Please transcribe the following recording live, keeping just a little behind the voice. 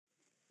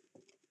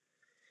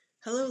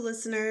Hello,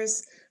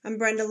 listeners. I'm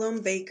Brenda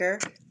Lone Baker,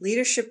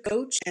 leadership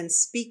coach and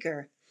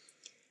speaker.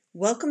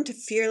 Welcome to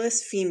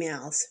Fearless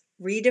Females,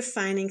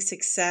 redefining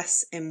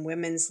success in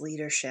women's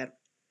leadership.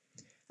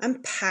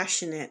 I'm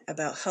passionate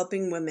about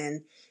helping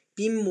women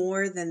be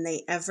more than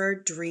they ever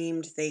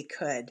dreamed they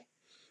could.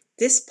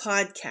 This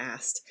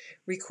podcast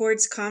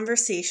records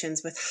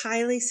conversations with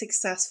highly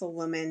successful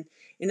women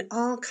in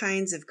all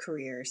kinds of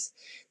careers.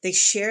 They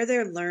share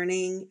their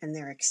learning and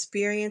their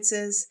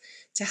experiences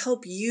to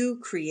help you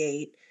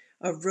create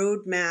a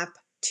roadmap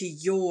to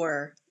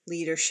your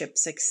leadership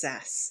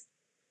success.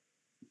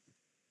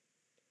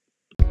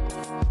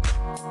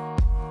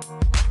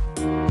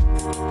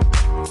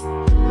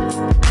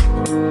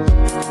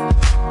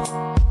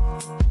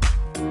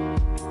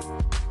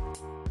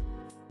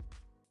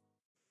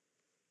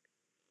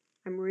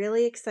 I'm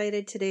really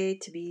excited today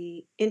to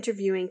be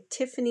interviewing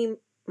Tiffany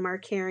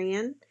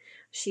Markarian.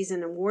 She's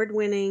an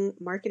award-winning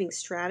marketing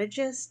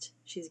strategist.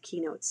 She's a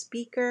keynote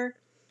speaker,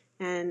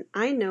 and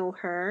I know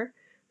her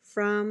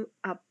from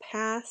a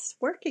past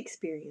work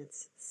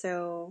experience.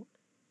 So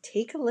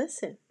take a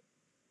listen.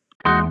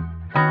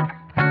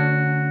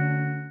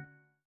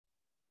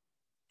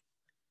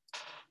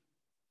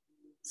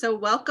 So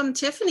welcome,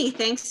 Tiffany.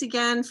 Thanks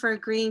again for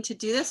agreeing to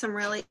do this. I'm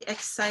really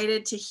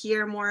excited to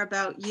hear more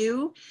about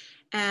you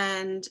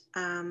and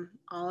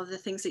all of the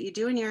things that you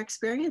do in your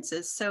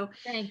experiences. So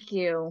thank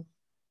you.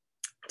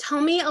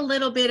 Tell me a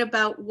little bit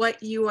about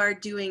what you are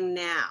doing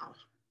now.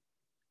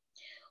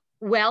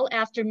 Well,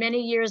 after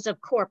many years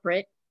of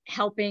corporate,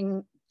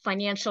 helping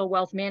financial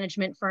wealth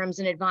management firms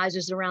and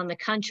advisors around the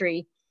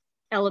country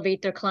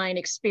elevate their client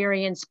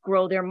experience,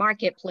 grow their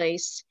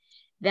marketplace,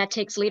 that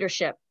takes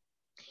leadership.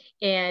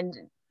 And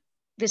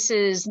this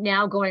is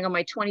now going on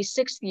my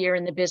 26th year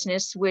in the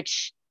business,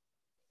 which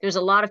there's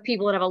a lot of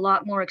people that have a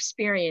lot more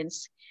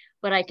experience,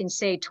 but I can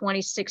say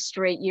 26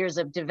 straight years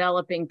of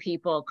developing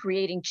people,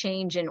 creating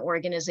change in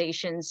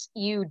organizations.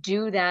 You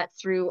do that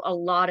through a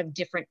lot of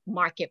different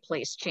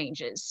marketplace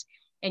changes,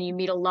 and you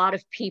meet a lot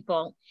of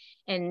people.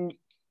 And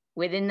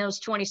within those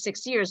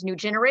 26 years, new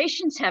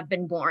generations have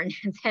been born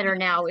that are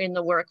now in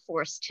the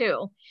workforce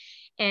too.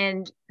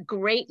 And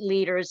great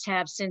leaders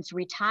have since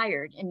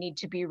retired and need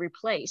to be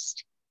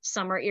replaced.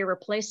 Some are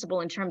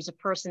irreplaceable in terms of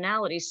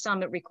personality.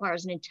 Some it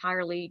requires an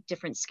entirely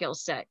different skill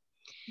set.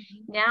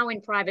 Mm-hmm. Now in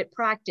private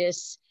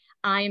practice,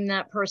 I am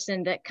that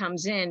person that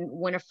comes in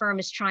when a firm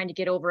is trying to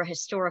get over a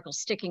historical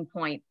sticking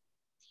point.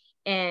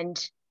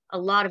 And a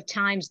lot of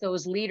times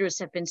those leaders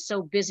have been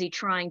so busy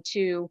trying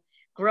to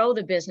grow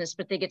the business,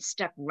 but they get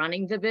stuck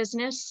running the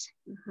business.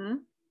 Mm-hmm.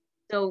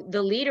 So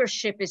the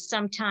leadership is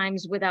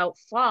sometimes without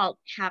fault,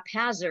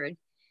 haphazard,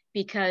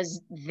 because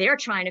they're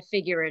trying to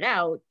figure it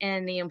out.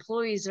 And the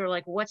employees are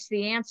like, what's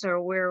the answer?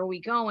 Where are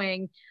we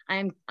going?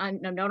 I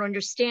don't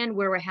understand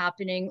where we're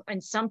happening.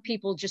 And some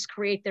people just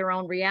create their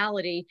own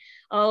reality.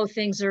 Oh,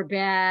 things are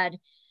bad.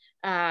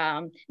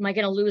 Am I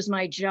going to lose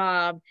my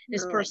job?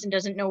 This person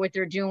doesn't know what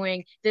they're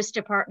doing. This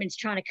department's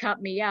trying to cut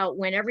me out,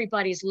 when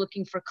everybody's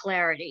looking for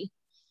clarity.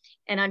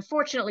 And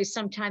unfortunately,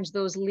 sometimes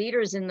those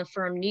leaders in the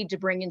firm need to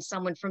bring in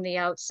someone from the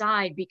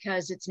outside,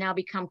 because it's now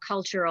become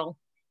cultural.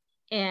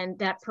 And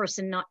that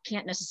person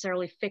can't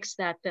necessarily fix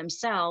that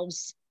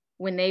themselves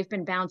when they've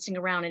been bouncing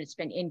around and it's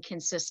been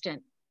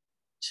inconsistent.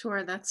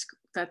 Sure, that's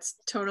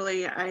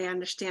totally, I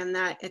understand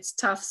that. It's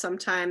tough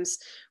sometimes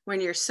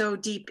when you're so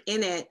deep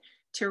in it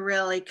to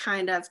really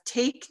kind of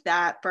take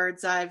that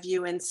bird's eye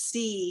view and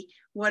see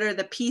what are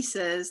the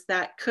pieces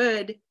that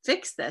could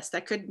fix this,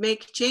 that could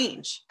make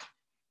change.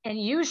 And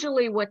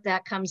usually what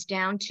that comes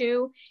down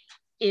to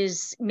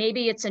is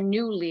maybe it's a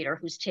new leader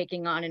who's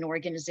taking on an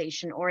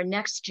organization, or a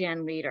next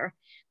gen leader,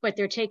 but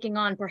they're taking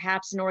on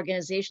perhaps an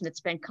organization that's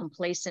been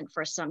complacent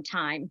for some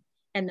time,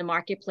 and the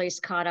marketplace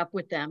caught up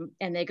with them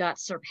and they got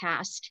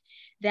surpassed.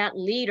 That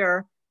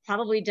leader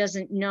probably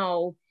doesn't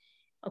know,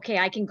 okay,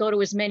 I can go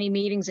to as many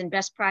meetings and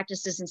best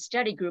practices and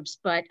study groups,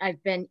 but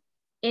I've been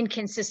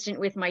inconsistent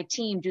with my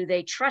team. Do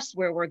they trust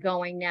where we're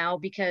going now?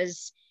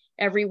 Because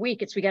every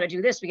week it's, we got to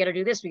do this, we got to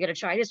do this, we got to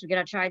try this, we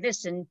got to try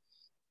this. And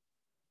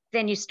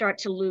then you start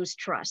to lose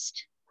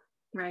trust.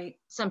 Right.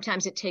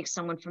 Sometimes it takes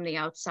someone from the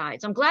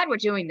outside. So I'm glad we're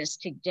doing this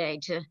today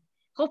to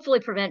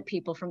hopefully prevent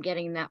people from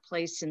getting in that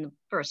place in the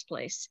first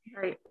place.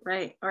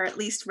 Right. Or at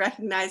least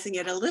recognizing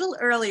it a little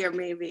earlier,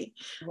 maybe.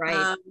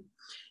 Right.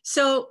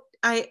 So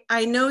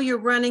I know you're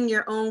running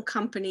your own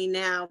company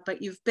now, but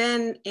you've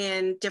been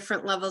in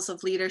different levels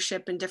of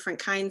leadership in different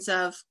kinds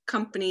of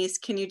companies.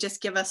 Can you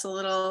just give us a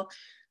little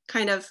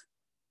kind of,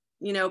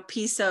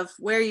 piece of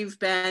where you've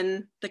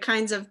been, the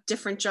kinds of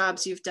different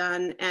jobs you've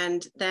done,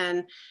 and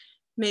then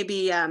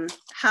maybe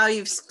how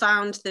you've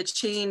found the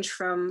change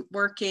from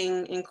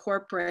working in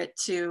corporate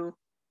to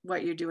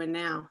what you're doing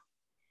now?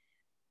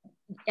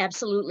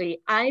 Absolutely.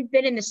 I've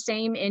been in the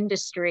same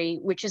industry,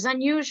 which is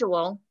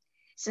unusual,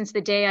 since the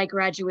day I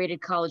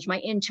graduated college.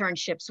 My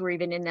internships were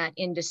even in that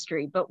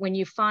industry. But when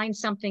you find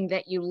something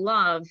that you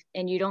love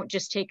and you don't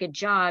just take a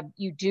job,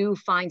 you do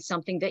find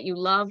something that you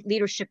love,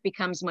 leadership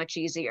becomes much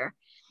easier.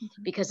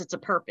 Mm-hmm. Because it's a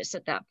purpose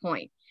at that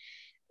point.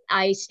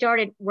 I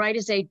started right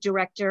as a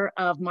director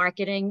of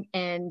marketing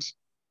and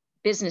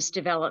business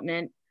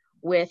development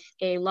with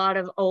a lot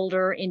of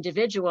older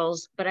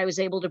individuals, but I was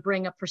able to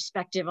bring a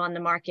perspective on the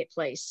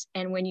marketplace.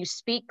 And when you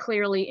speak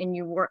clearly and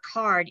you work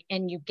hard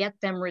and you get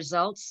them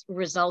results,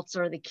 results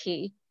are the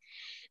key.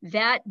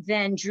 That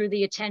then drew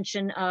the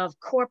attention of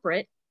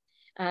corporate,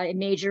 a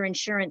major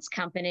insurance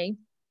company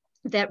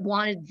that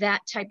wanted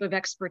that type of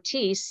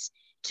expertise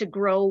to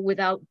grow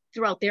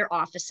throughout their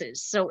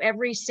offices. So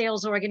every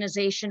sales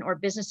organization or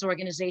business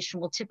organization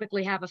will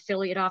typically have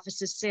affiliate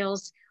offices,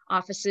 sales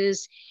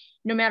offices,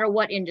 no matter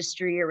what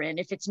industry you're in.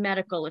 If it's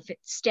medical, if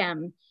it's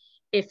STEM,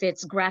 if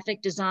it's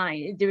graphic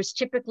design, there's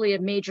typically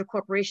a major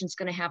corporation's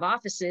going to have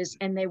offices,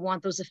 and they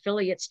want those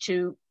affiliates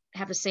to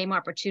have the same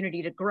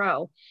opportunity to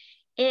grow.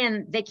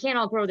 And they can't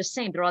all grow the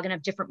same. They're all going to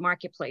have different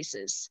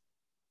marketplaces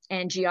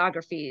and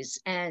geographies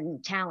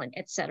and talent,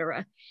 et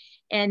cetera.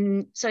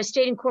 And so I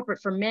stayed in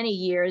corporate for many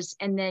years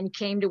and then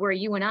came to where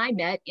you and I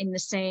met in the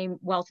same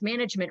wealth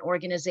management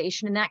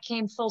organization. And that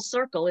came full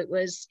circle. It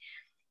was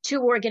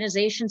two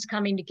organizations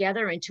coming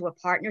together into a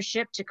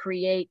partnership to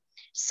create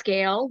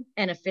scale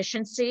and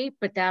efficiency.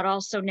 But that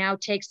also now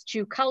takes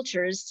two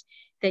cultures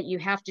that you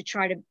have to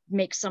try to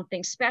make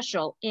something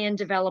special and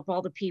develop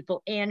all the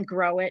people and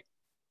grow it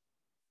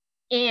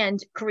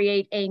and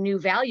create a new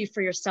value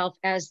for yourself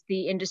as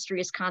the industry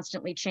is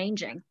constantly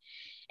changing.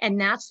 And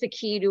that's the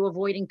key to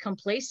avoiding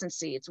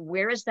complacency. It's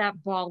where is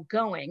that ball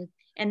going?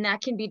 And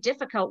that can be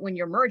difficult when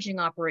you're merging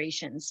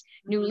operations.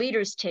 New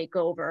leaders take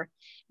over,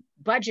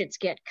 budgets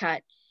get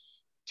cut,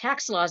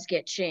 tax laws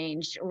get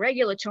changed,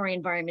 regulatory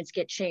environments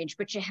get changed.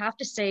 But you have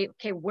to say,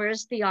 okay,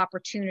 where's the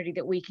opportunity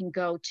that we can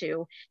go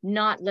to?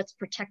 Not let's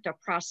protect our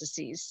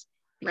processes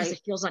because Right.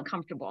 it feels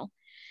uncomfortable.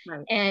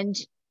 Right. And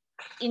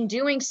in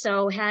doing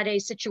so, had a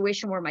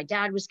situation where my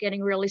dad was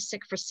getting really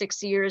sick for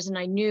 6 years, and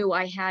I knew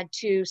I had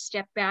to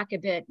step back a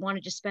bit,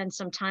 wanted to spend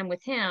some time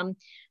with him,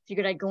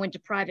 figured I'd go into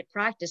private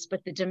practice,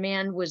 but the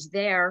demand was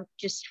there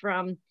just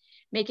from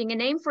making a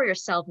name for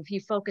yourself. If you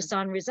focus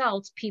on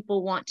results,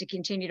 people want to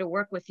continue to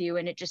work with you,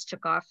 and it just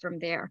took off from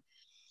there.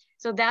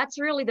 So that's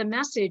really the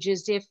message,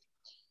 is if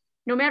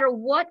no matter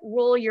what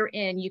role you're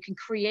in, you can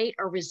create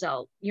a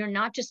result. You're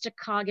not just a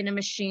cog in a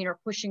machine or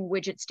pushing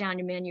widgets down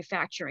a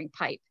manufacturing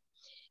pipe.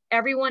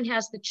 Everyone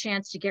has the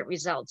chance to get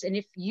results. And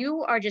if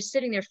you are just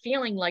sitting there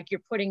feeling like you're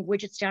putting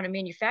widgets down a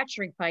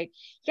manufacturing pipe,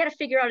 you got to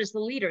figure out, as the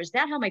leader, is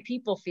that how my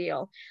people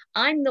feel?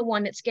 I'm the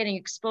one that's getting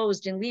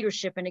exposed in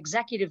leadership and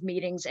executive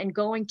meetings and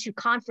going to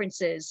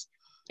conferences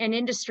and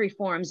industry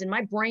forums, and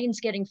my brain's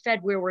getting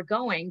fed where we're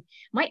going.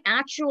 Am I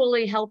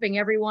actually helping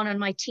everyone on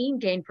my team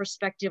gain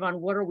perspective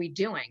on what are we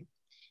doing?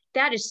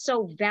 That is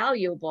so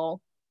valuable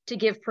to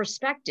give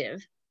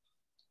perspective.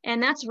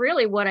 And that's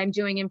really what I'm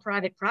doing in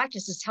private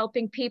practice, is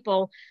helping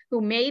people who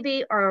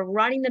maybe are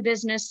running the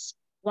business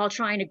while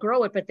trying to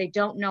grow it, but they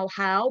don't know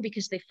how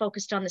because they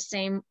focused on the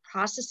same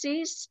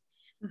processes.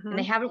 And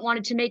they haven't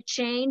wanted to make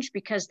change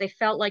because they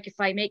felt like, if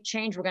I make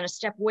change, we're going to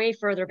step way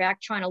further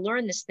back trying to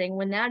learn this thing,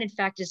 when that in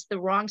fact is the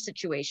wrong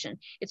situation.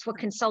 It's what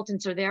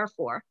consultants are there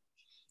for.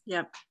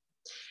 Yep.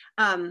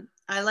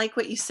 I like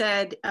what you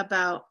said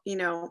about,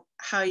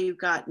 how you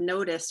got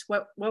noticed.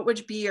 What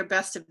would be your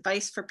best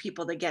advice for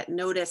people to get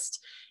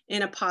noticed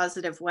in a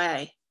positive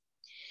way?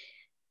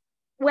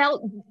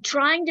 Well,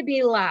 trying to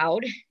be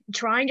loud,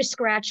 trying to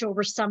scratch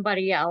over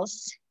somebody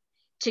else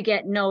to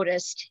get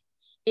noticed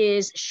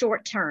is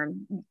short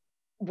term.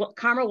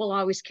 Karma will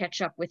always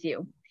catch up with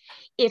you.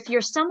 If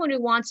you're someone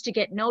who wants to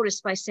get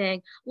noticed by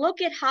saying,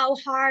 look at how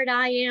hard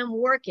I am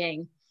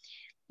working,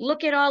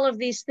 look at all of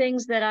these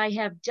things that I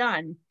have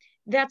done,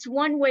 that's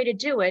one way to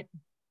do it,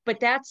 but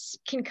that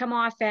can come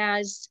off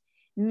as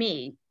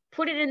me.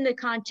 Put it in the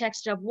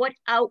context of what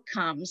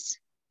outcomes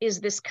is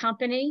this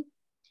company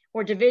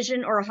or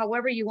division, or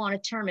however you want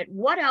to term it,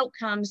 what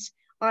outcomes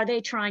are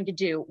they trying to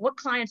do? What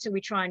clients are we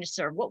trying to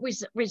serve? What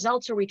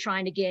results are we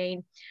trying to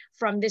gain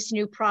from this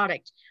new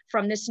product,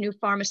 from this new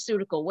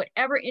pharmaceutical,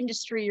 whatever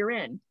industry you're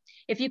in?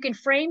 If you can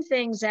frame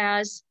things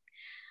as,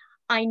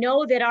 I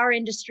know that our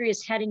industry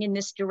is heading in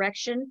this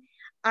direction,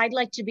 I'd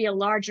like to be a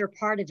larger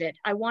part of it.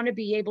 I want to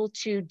be able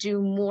to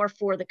do more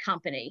for the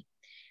company.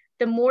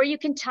 The more you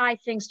can tie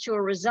things to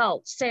a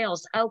result,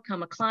 sales,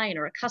 outcome, a client,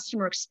 or a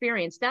customer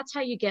experience, that's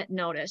how you get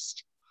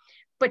noticed.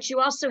 But you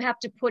also have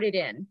to put it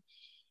in.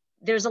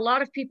 There's a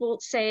lot of people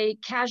say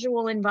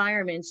casual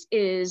environments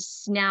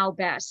is now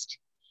best.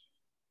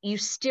 You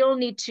still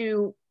need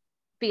to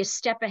be a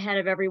step ahead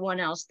of everyone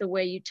else. The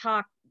way you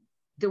talk,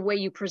 the way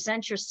you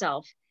present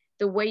yourself,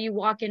 the way you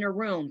walk in a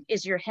room.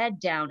 Is your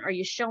head down? Are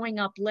you showing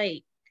up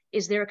late?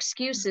 Is there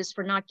excuses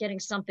for not getting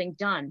something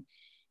done?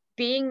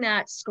 Being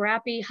that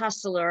scrappy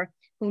hustler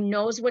who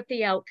knows what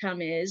the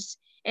outcome is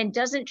and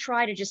doesn't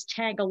try to just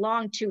tag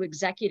along to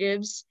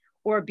executives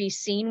or be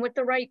seen with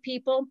the right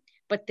people,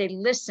 but they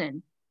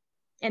listen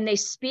and they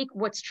speak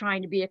what's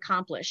trying to be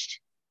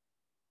accomplished.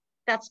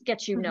 That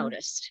gets you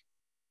noticed.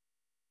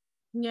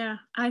 Yeah,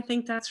 I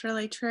think that's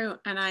really true.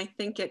 And I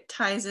think it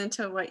ties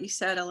into what you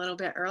said a little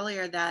bit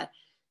earlier, that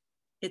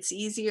it's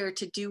easier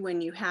to do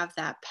when you have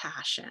that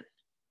passion,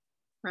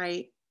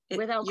 right?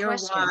 Without Your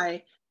question.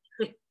 why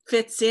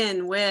fits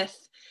in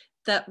with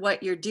that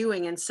what you're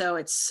doing. And so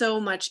it's so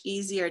much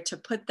easier to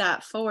put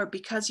that forward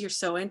because you're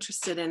so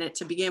interested in it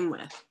to begin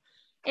with.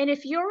 And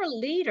if you're a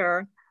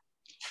leader,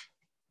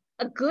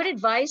 a good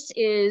advice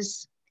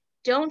is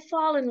don't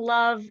fall in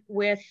love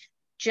with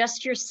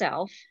just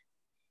yourself,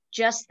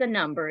 just the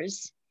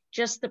numbers,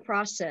 just the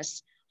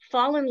process.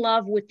 Fall in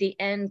love with the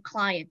end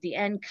client, the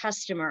end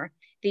customer,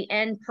 the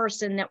end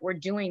person that we're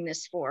doing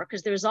this for,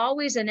 because there's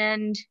always an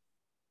end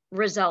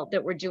result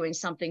that we're doing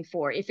something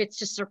for. If it's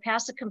to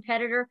surpass a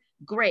competitor,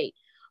 great.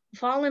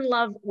 Fall in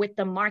love with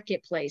the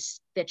marketplace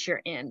that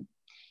you're in.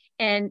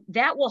 And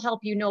that will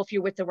help you know if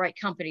you're with the right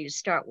company to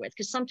start with,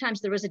 because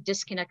sometimes there is a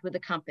disconnect with the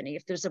company.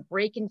 If there's a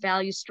break in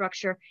value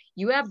structure,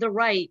 you have the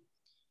right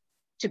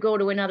to go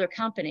to another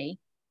company.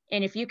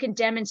 And if you can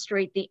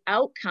demonstrate the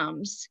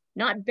outcomes,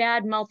 not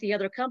bad mouth the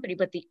other company,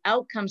 but the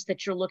outcomes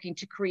that you're looking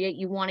to create,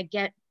 you want to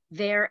get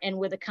there, and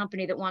with a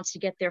company that wants to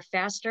get there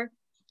faster,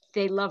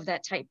 they love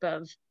that type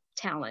of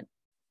talent.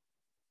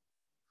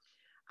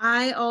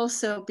 I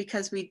also,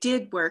 because we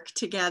did work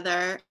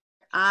together,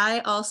 I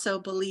also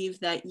believe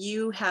that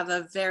you have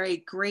a very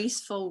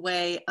graceful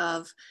way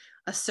of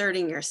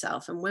asserting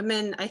yourself. And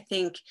women, I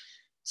think,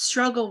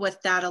 struggle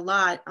with that a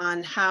lot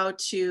on how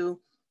to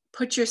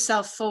put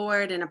yourself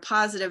forward in a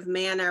positive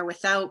manner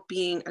without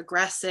being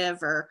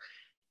aggressive or,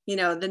 you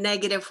know, the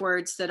negative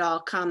words that all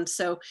come.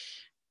 So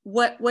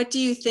what do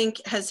you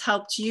think has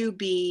helped you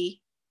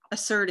be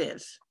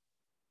assertive?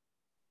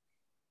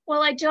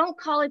 Well, I don't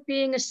call it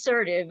being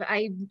assertive.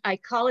 I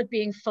call it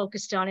being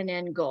focused on an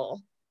end goal.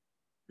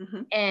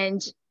 Mm-hmm.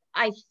 And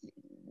I,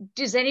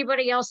 does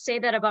anybody else say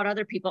that about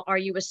other people? Are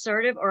you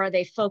assertive, or are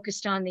they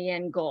focused on the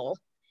end goal?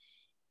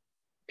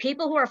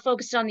 People who are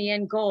focused on the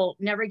end goal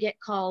never get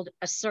called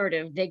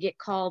assertive. They get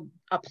called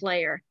a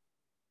player.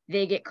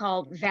 They get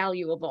called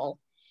valuable.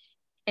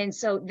 And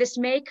so this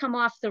may come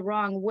off the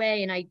wrong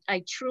way, and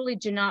I truly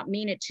do not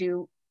mean it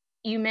to.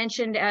 You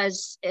mentioned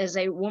as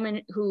a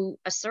woman who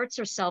asserts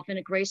herself in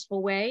a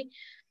graceful way,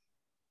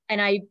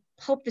 and I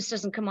hope this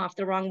doesn't come off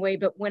the wrong way,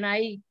 but when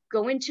I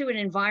go into an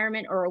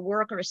environment or a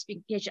work or a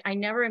speaking engagement, I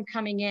never am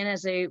coming in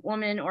as a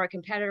woman or a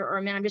competitor or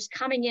a man. I'm just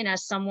coming in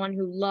as someone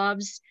who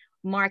loves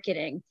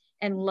marketing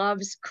and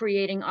loves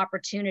creating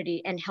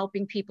opportunity and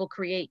helping people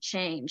create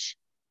change,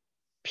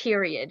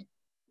 period.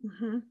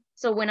 Mm-hmm.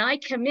 So when I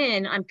come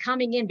in, I'm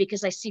coming in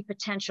because I see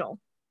potential.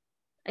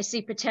 I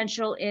see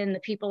potential in the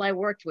people I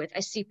worked with.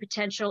 I see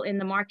potential in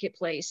the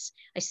marketplace.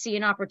 I see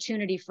an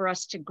opportunity for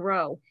us to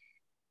grow.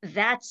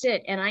 That's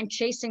it. And I'm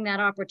chasing that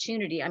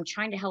opportunity. I'm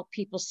trying to help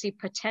people see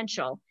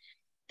potential.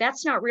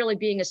 That's not really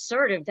being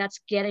assertive.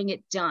 That's getting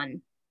it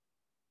done.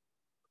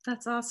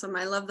 That's awesome.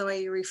 I love the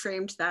way you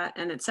reframed that.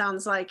 And it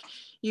sounds like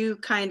you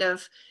kind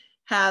of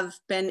have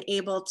been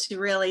able to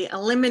really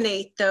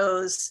eliminate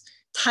those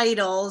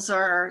titles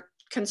or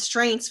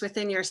constraints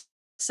within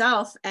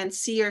yourself and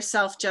see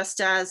yourself just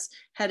as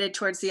headed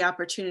towards the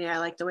opportunity. I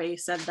like the way you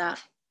said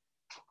that.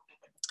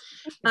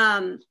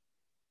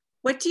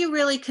 What do you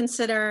really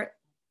consider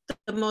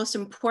the most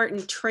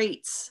important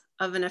traits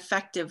of an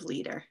effective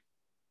leader?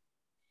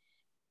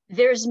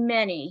 There's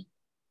many.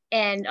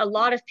 And a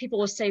lot of people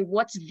will say,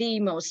 what's the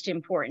most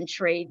important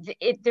trait?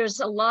 There's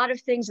a lot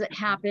of things that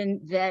happen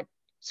that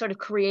sort of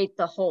create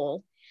the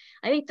whole.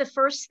 I think the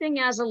first thing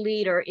as a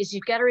leader is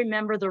you've got to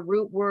remember the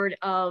root word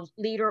of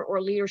leader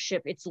or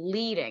leadership. It's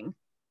leading.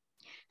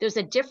 There's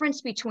a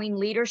difference between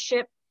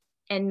leadership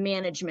and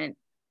management.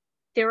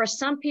 There are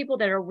some people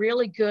that are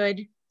really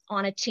good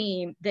on a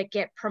team that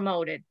get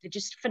promoted. They're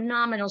just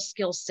phenomenal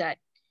skill set.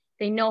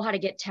 They know how to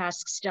get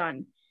tasks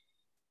done.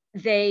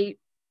 They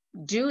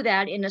do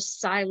that in a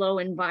silo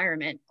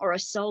environment or a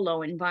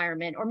solo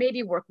environment, or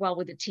maybe work well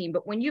with a team.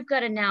 But when you've got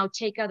to now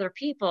take other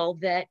people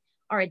that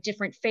are at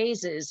different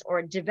phases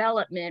or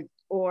development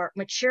or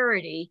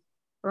maturity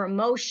or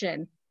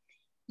emotion,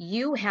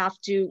 you have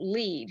to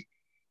lead.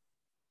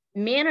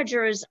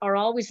 Managers are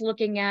always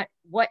looking at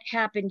what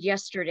happened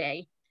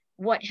yesterday,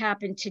 what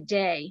happened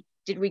today.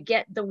 Did we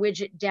get the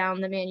widget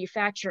down the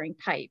manufacturing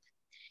pipe?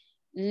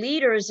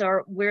 Leaders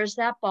are, where's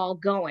that ball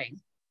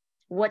going?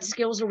 What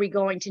skills are we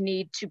going to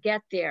need to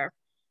get there?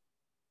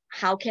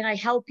 How can I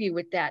help you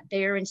with that?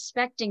 They're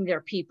inspecting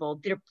their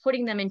people. They're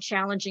putting them in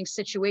challenging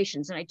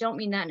situations. And I don't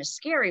mean that in a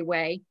scary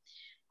way.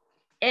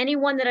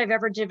 Anyone that I've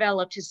ever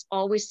developed has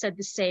always said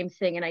the same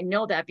thing. And I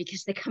know that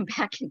because they come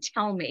back and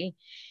tell me,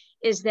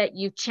 is that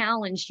you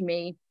challenged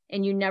me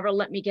and you never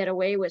let me get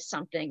away with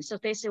something. So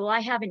if they say, well, I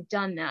haven't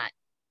done that,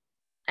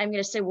 I'm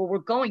going to say, well, we're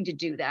going to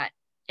do that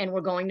and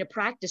we're going to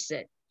practice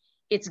it.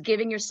 It's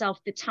giving yourself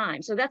the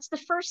time. So that's the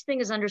first thing,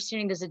 is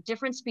understanding there's a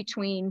difference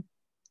between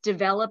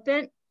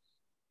development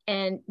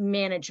and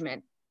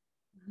management.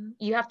 Mm-hmm.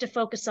 You have to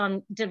focus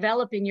on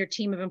developing your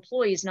team of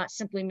employees, not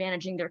simply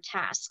managing their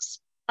tasks.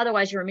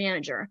 Otherwise, you're a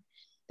manager.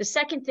 The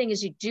second thing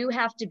is you do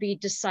have to be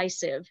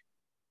decisive.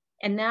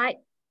 And that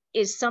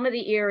is some of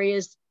the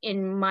areas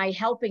in my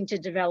helping to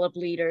develop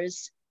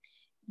leaders.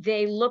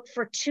 They look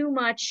for too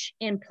much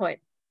input.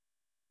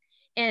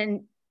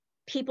 And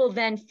people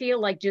then feel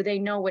like, do they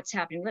know what's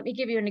happening? Let me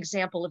give you an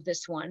example of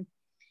this one.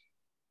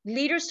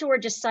 Leaders who are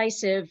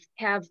decisive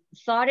have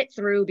thought it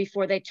through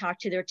before they talk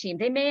to their team.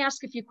 They may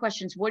ask a few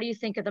questions. What do you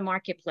think of the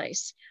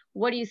marketplace?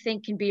 What do you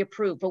think can be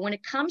approved? But when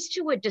it comes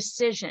to a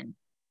decision,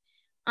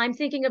 I'm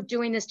thinking of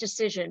doing this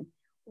decision.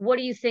 What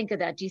do you think of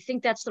that? Do you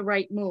think that's the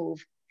right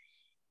move?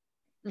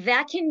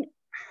 That can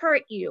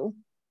hurt you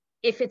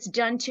if it's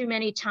done too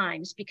many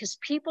times, because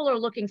people are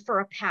looking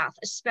for a path,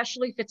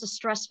 especially if it's a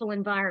stressful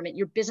environment.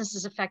 Your business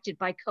is affected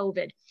by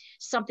COVID.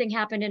 Something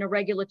happened in a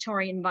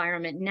regulatory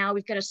environment. Now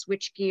we've got to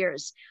switch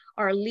gears.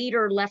 Our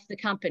leader left the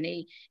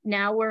company.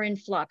 Now we're in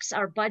flux.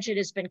 Our budget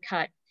has been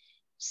cut.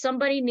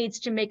 Somebody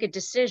needs to make a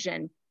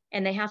decision,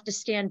 and they have to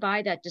stand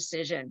by that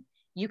decision.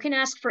 You can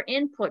ask for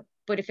input,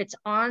 but if it's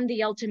on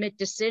the ultimate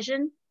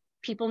decision,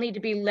 people need to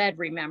be led,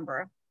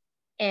 remember.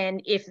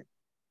 And if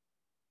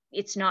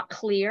it's not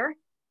clear,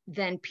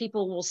 then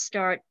people will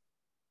start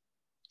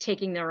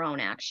taking their own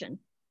action.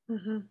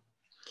 Mm-hmm.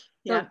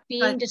 Yeah, so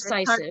being decisive.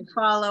 It's hard to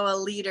follow a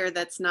leader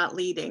that's not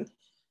leading.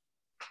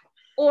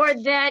 Or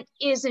that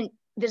is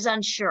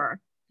unsure.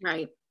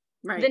 Right,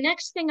 right. The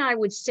next thing I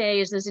would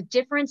say is there's a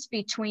difference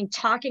between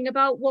talking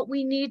about what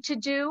we need to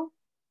do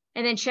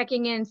and then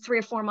checking in 3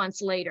 or 4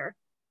 months later.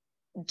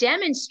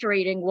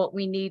 Demonstrating what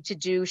we need to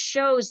do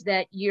shows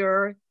that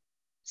you're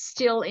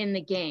still in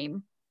the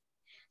game.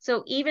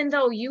 So even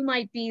though you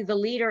might be the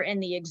leader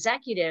and the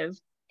executive,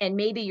 and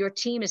maybe your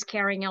team is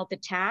carrying out the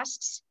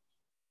tasks,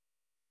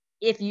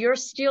 if you're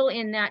still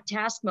in that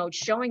task mode,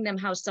 showing them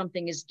how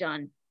something is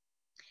done,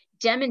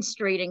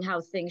 demonstrating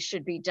how things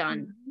should be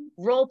done,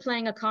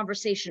 role-playing a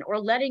conversation, or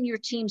letting your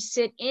team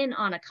sit in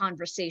on a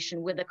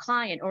conversation with a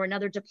client or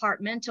another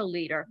departmental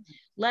leader,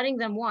 letting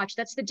them watch.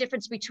 That's the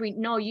difference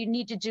between, no, you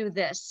need to do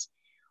this.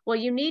 Well,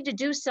 you need to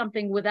do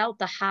something without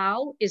the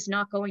how is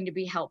not going to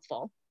be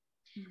helpful.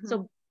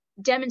 So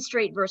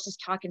demonstrate versus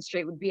talking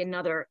straight would be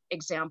another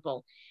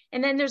example.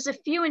 And then there's a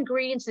few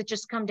ingredients that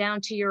just come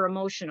down to your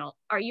emotional.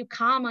 Are you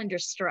calm under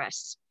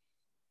stress?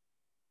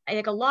 I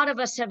think a lot of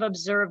us have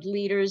observed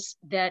leaders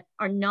that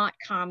are not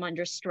calm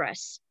under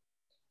stress.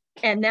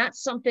 And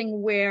that's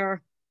something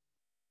where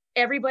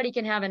everybody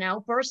can have an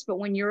outburst, but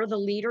when you're the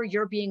leader,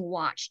 you're being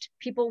watched.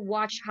 People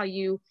watch how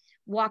you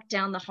walk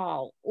down the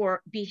hall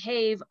or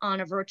behave on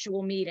a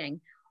virtual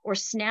meeting or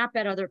snap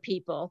at other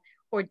people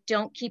or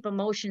don't keep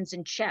emotions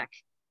in check.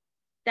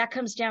 That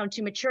comes down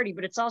to maturity,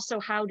 but it's also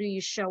how do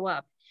you show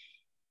up?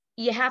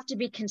 You have to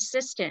be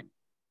consistent.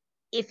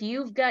 If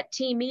you've got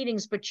team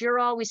meetings, but you're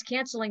always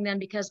canceling them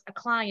because a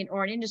client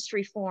or an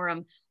industry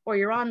forum, or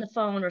you're on the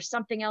phone or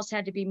something else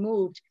had to be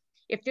moved,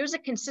 if there's a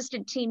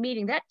consistent team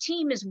meeting, that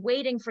team is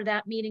waiting for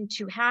that meeting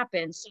to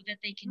happen so that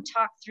they can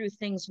talk through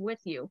things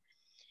with you.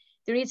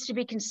 There needs to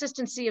be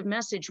consistency of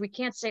message. We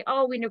can't say,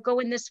 oh, we know go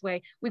in this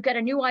way. We've got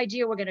a new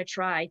idea we're going to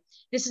try.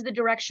 This is the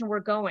direction we're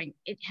going.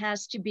 It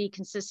has to be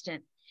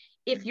consistent.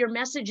 If your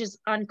message is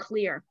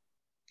unclear,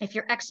 if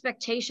your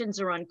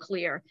expectations are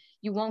unclear,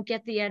 you won't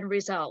get the end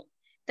result.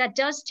 That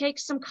does take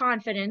some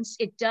confidence.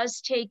 It does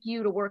take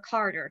you to work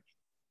harder.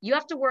 You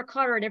have to work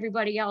harder at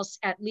everybody else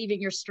at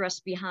leaving your stress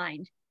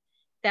behind.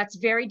 That's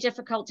very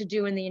difficult to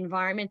do in the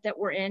environment that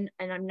we're in,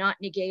 and I'm not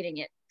negating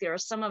it. There are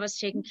some of us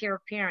taking care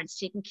of parents,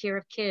 taking care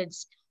of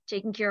kids,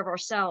 taking care of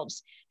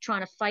ourselves,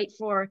 trying to fight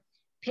for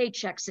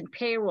paychecks and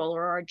payroll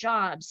or our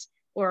jobs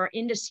or our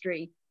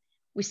industry.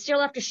 We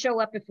still have to show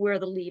up if we're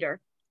the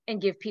leader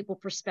and give people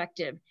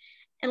perspective.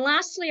 And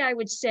lastly, I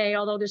would say,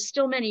 although there's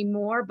still many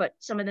more, but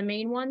some of the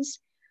main ones,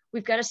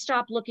 we've got to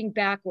stop looking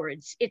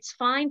backwards. It's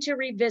fine to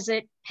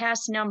revisit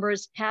past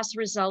numbers, past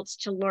results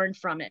to learn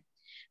from it.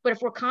 But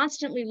if we're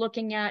constantly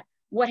looking at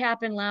what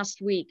happened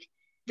last week,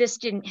 this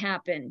didn't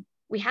happen.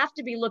 We have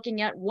to be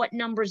looking at what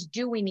numbers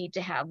do we need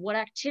to have? What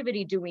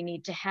activity do we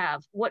need to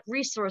have? What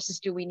resources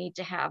do we need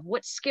to have?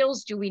 What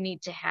skills do we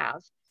need to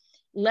have?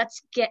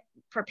 Let's get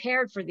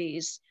prepared for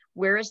these.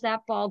 Where is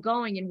that ball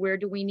going and where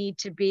do we need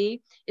to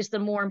be is the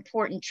more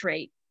important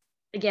trait.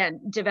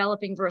 Again,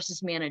 developing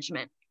versus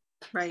management.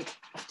 Right.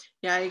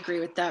 Yeah, I agree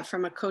with that.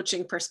 From a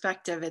coaching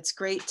perspective, it's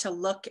great to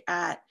look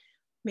at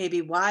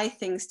maybe why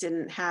things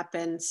didn't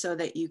happen so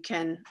that you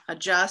can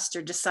adjust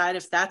or decide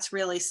if that's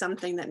really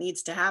something that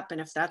needs to happen,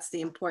 if that's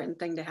the important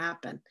thing to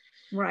happen.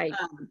 Right.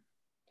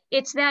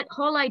 It's that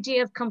whole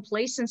idea of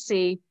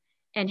complacency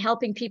and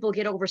helping people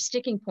get over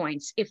sticking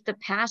points. If the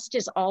past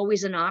is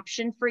always an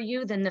option for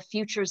you, then the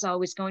future is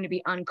always going to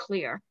be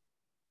unclear.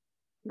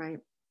 Right.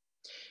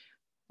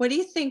 What do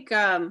you think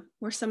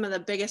were some of the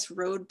biggest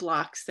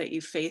roadblocks that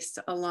you faced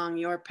along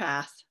your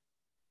path?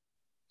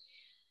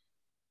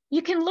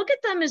 You can look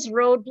at them as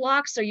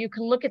roadblocks, or you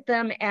can look at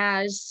them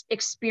as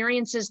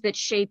experiences that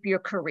shape your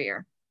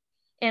career.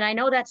 And I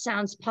know that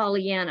sounds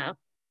Pollyanna,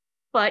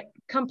 but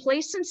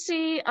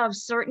complacency of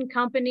certain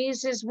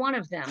companies is one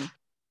of them.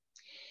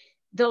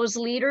 Those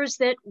leaders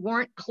that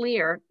weren't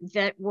clear,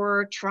 that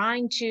were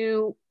trying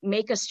to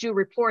make us do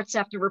reports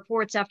after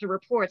reports after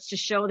reports to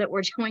show that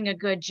we're doing a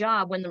good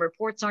job when the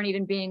reports aren't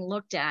even being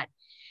looked at.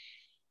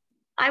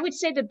 I would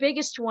say the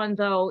biggest one,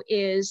 though,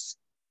 is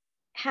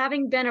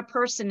having been a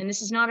person, and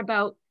this is not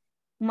about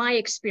my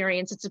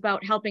experience, it's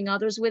about helping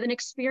others with an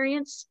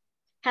experience,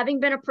 having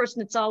been a person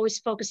that's always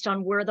focused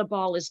on where the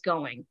ball is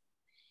going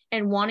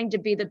and wanting to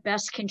be the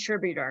best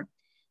contributor.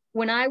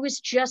 When I was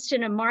just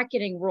in a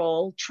marketing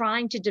role,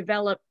 trying to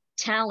develop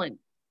talent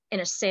in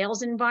a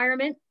sales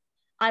environment,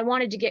 I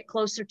wanted to get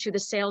closer to the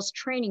sales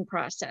training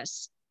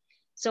process.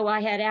 So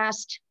I had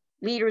asked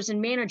leaders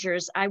and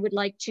managers, I would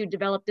like to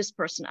develop this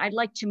person. I'd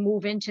like to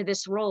move into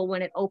this role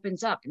when it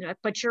opens up.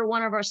 But you're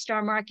one of our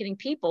star marketing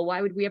people.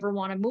 Why would we ever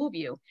want to move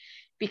you?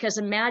 Because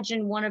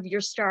imagine one of your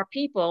star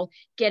people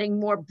getting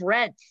more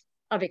breadth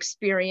of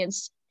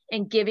experience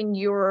and giving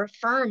your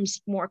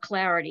firms more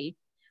clarity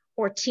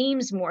or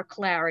teams more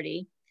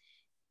clarity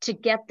to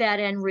get that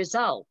end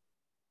result.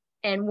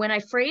 And when I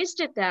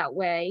phrased it that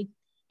way,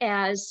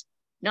 as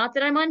not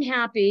that I'm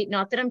unhappy,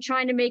 not that I'm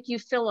trying to make you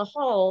fill a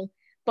hole,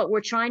 but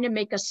we're trying to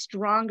make a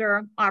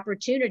stronger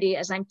opportunity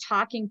as I'm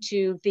talking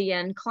to the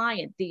end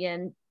client, the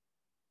end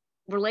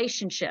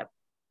relationship,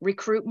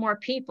 recruit more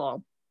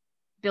people,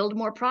 build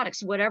more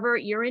products, whatever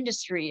your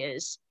industry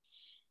is.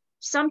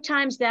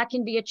 Sometimes that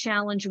can be a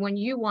challenge when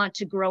you want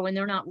to grow and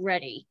they're not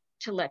ready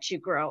to let you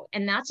grow.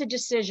 And that's a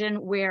decision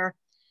where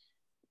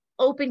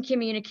open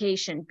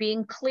communication,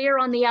 being clear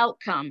on the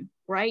outcome,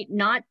 right?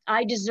 Not,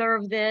 I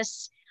deserve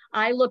this.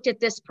 I looked at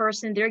this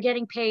person, they're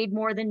getting paid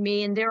more than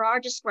me, and there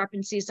are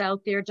discrepancies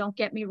out there, don't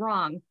get me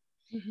wrong.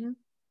 Mm-hmm.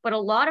 But a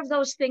lot of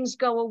those things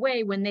go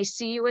away when they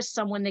see you as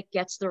someone that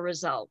gets the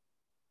result,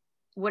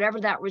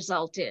 whatever that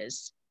result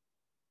is.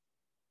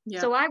 Yeah.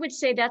 So I would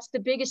say that's the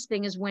biggest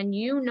thing, is when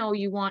you know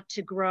you want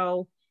to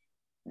grow,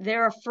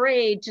 they're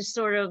afraid to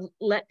sort of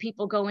let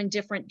people go in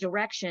different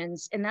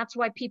directions. And that's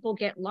why people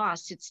get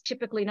lost. It's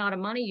typically not a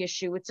money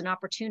issue, it's an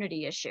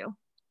opportunity issue.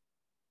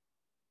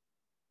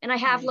 And I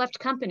have left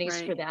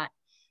companies for that.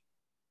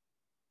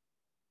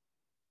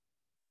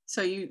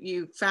 So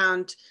you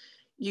found,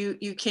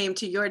 you came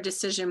to your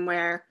decision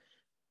where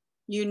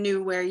you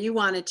knew where you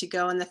wanted to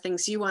go and the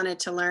things you wanted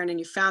to learn, and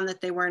you found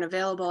that they weren't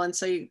available. And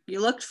so you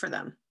looked for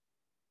them.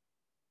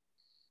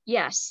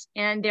 Yes.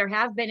 And there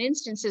have been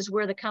instances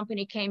where the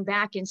company came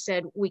back and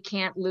said, we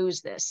can't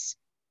lose this.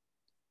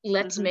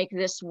 Let's make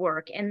this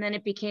work. And then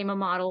it became a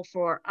model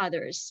for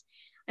others.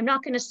 I'm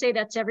not going to say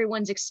that's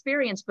everyone's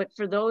experience, but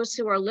for those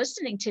who are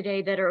listening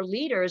today that are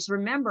leaders,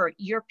 remember,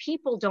 your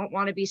people don't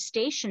want to be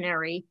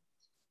stationary.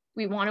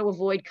 We want to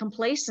avoid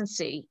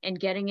complacency and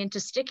getting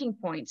into sticking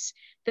points.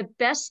 The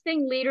best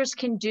thing leaders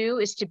can do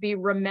is to be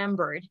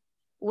remembered.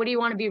 What do you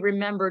want to be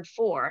remembered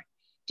for?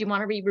 Do you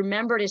want to be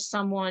remembered as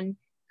someone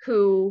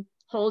who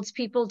holds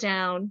people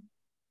down,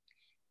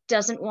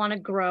 doesn't want to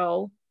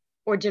grow,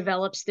 or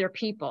develops their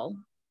people?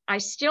 I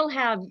still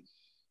have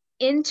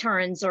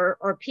interns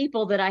or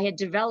people that I had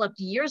developed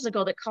years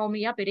ago that call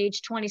me up at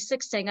age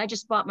 26 saying, I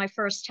just bought my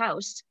first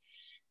house.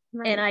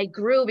 Right. And I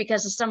grew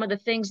because of some of the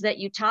things that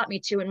you taught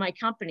me to in my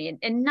company.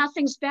 And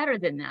nothing's better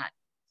than that.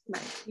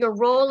 Right. Your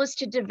role is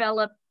to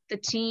develop the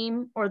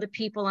team or the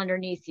people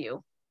underneath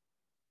you.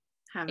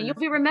 And you'll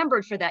be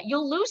remembered for that.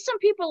 You'll lose some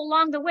people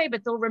along the way,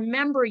 but they'll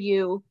remember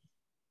you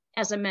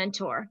as a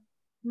mentor.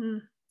 I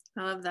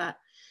love that.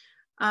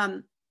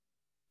 And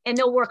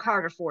they'll work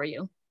harder for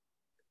you.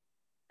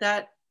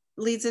 That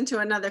leads into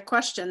another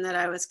question that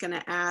I was going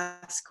to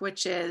ask,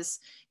 which is,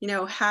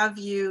 have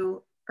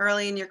you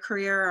early in your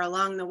career or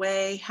along the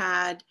way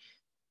had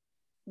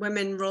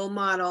women role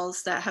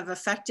models that have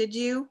affected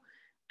you?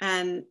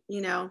 And,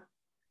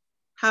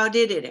 how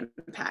did it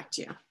impact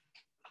you?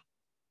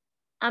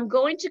 I'm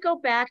going to go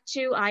back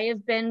to, I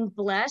have been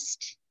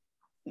blessed.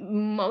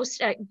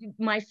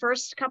 My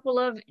first couple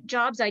of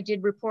jobs, I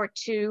did report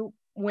to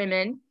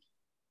women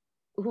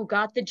who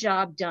got the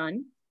job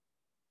done.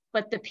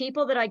 But the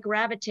people that I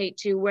gravitate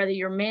to, whether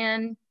you're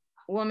man,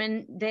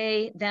 woman,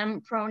 they,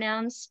 them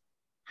pronouns,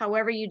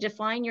 however you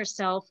define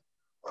yourself,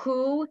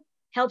 who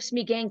helps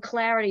me gain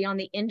clarity on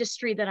the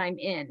industry that I'm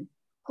in?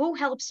 Who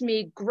helps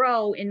me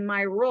grow in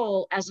my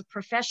role as a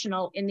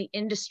professional in the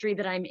industry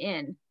that I'm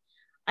in?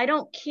 I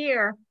don't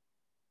care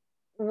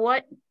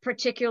what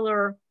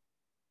particular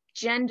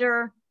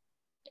gender,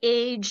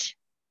 age,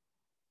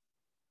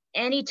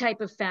 any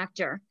type of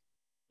factor.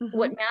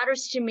 What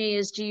matters to me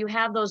is, do you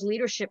have those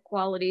leadership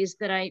qualities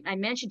that I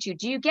mentioned to you?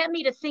 Do you get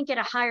me to think at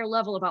a higher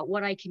level about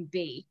what I can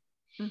be?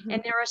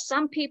 And there are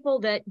some people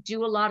that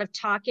do a lot of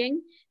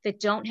talking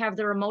that don't have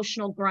their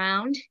emotional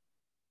ground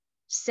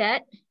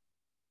set,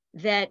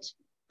 that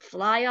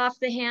fly off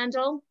the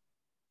handle,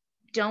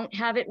 don't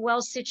have it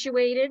well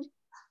situated.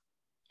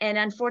 And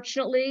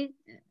unfortunately,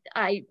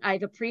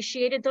 I've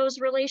appreciated those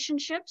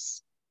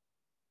relationships,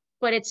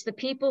 but it's the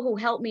people who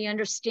help me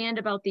understand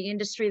about the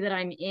industry that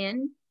I'm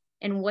in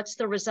and what's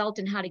the result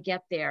and how to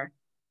get there.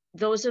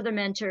 Those are the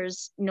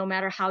mentors, no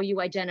matter how you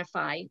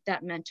identify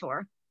that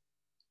mentor.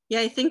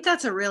 Yeah, I think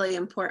that's a really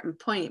important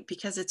point,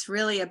 because it's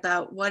really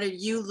about, what are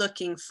you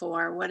looking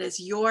for? What is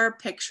your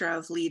picture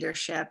of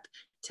leadership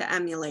to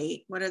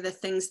emulate? What are the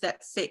things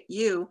that fit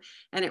you?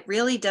 And it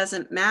really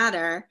doesn't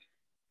matter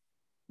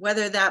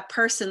whether that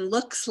person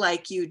looks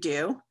like you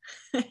do,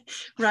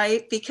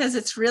 right? Because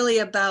it's really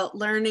about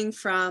learning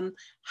from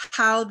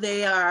how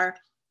they are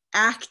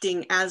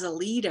acting as a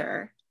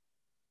leader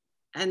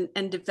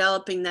and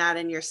developing that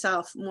in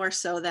yourself more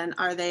so than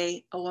are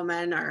they a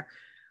woman or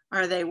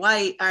are they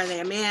white? Are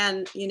they a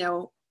man? You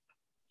know,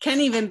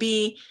 can even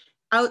be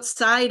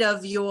outside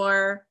of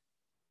your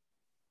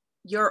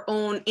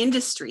own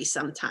industry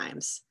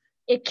sometimes.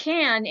 It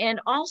can. And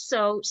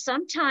also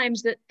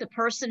sometimes the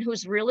person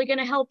who's really going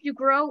to help you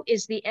grow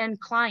is the end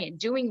client,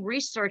 doing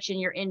research in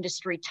your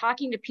industry,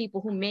 talking to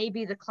people who may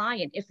be the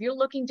client. If you're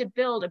looking to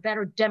build a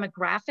better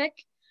demographic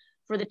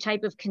for the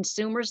type of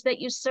consumers that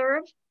you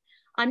serve,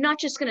 I'm not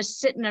just going to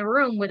sit in a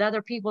room with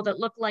other people that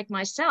look like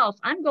myself.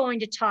 I'm going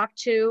to talk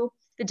to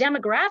the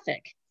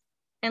demographic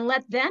and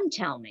let them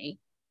tell me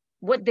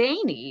what they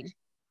need.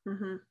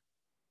 Mm-hmm.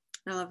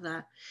 I love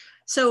that.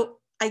 So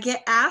I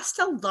get asked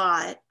a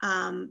lot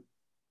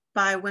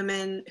by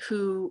women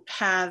who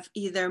have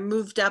either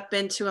moved up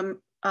into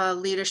a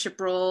leadership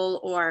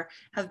role or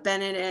have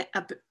been in it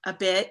a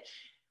bit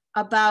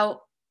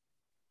about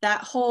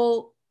that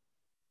whole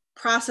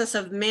process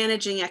of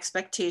managing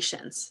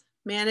expectations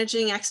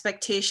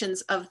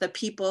of the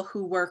people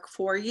who work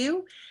for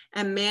you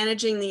and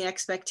managing the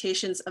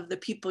expectations of the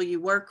people you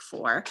work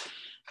for.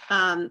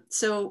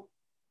 So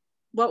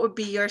what would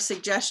be your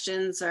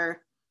suggestions,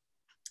 or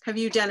have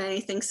you done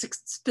anything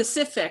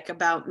specific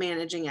about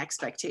managing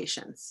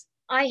expectations?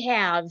 I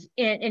have,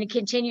 and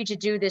continue to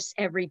do this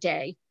every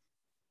day.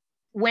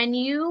 When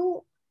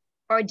you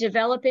are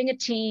developing a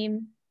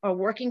team or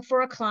working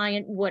for a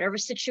client, whatever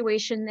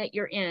situation that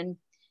you're in,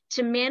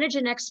 to manage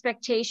an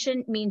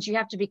expectation means you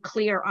have to be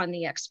clear on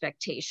the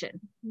expectation.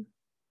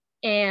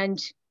 And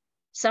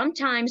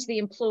sometimes the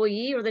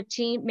employee or the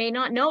team may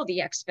not know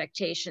the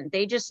expectation.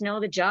 They just know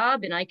the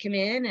job, and I come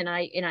in and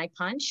I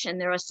punch.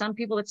 And there are some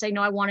people that say,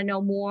 no, I want to know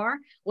more.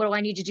 What do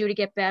I need to do to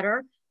get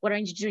better? What do I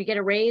need to do to get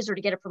a raise or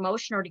to get a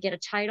promotion or to get a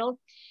title?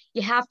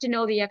 You have to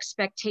know the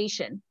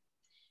expectation.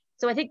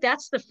 So I think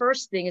that's the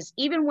first thing, is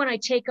even when I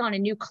take on a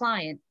new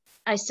client,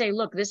 I say,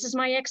 look, this is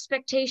my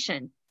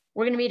expectation.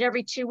 We're going to meet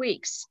every 2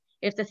 weeks.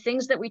 If the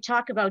things that we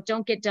talk about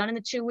don't get done in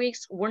the 2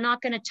 weeks, we're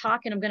not going to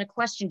talk, and I'm going to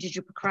question, did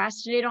you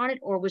procrastinate on it?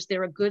 Or was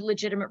there a good,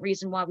 legitimate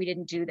reason why we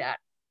didn't do that?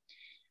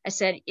 I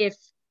said, if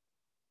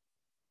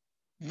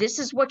this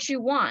is what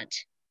you want,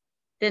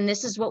 then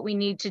this is what we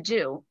need to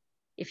do.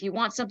 If you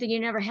want something you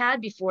never had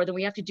before, then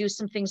we have to do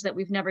some things that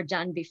we've never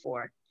done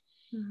before.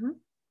 Mm-hmm.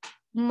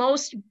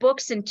 Most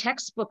books and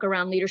textbook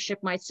around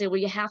leadership might say,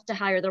 well, you have to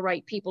hire the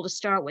right people to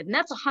start with. And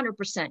that's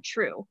 100%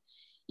 true.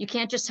 You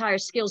can't just hire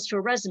skills to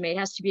a resume. It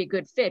has to be a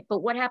good fit. But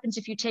what happens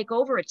if you take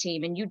over a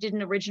team and you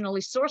didn't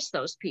originally source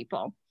those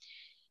people?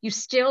 You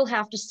still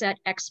have to set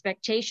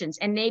expectations,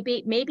 and may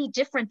be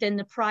different than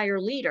the prior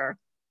leader.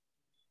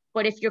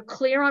 But if you're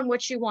clear on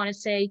what you want to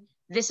say,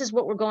 this is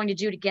what we're going to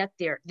do to get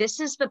there.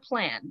 This is the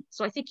plan.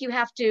 So I think you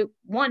have to,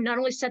 one, not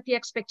only set the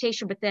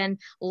expectation, but then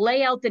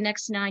lay out the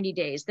next 90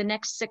 days, the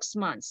next 6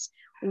 months.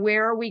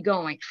 Where are we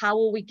going? How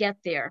will we get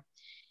there?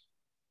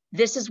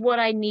 This is what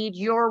I need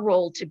your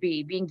role to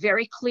be, being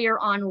very clear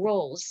on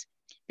roles,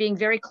 being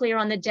very clear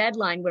on the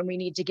deadline when we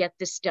need to get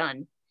this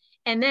done.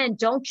 And then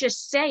don't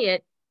just say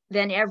it,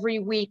 then every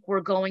week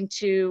we're going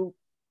to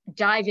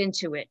dive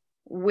into it.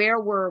 Where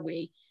were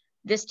we?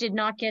 This did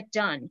not get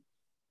done.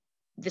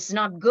 This is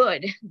not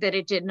good that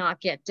it did not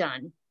get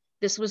done.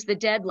 This was the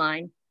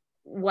deadline.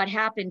 What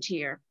happened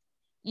here?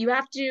 You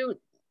have to,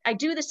 I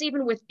do this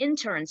even with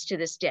interns to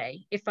this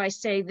day. If I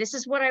say, this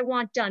is what I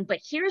want done, but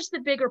here's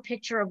the bigger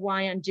picture of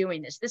why I'm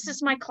doing this. This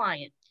is my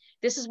client.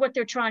 This is what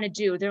they're trying to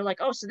do. They're like,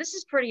 oh, so this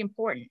is pretty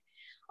important.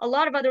 A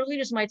lot of other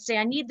leaders might say,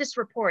 I need this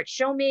report.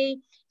 Show me,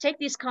 take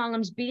these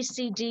columns B,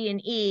 C, D,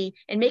 and E,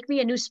 and make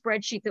me a new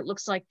spreadsheet that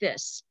looks like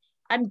this.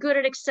 I'm good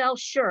at Excel,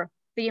 sure.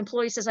 The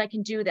employee says I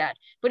can do that.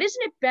 But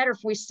isn't it better if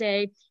we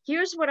say,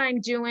 here's what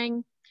I'm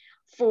doing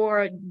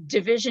for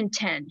Division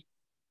 10.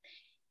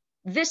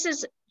 This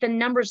is the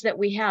numbers that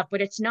we have,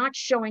 but it's not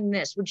showing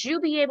this. Would you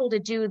be able to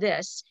do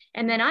this?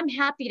 And then I'm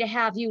happy to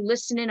have you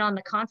listen in on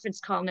the conference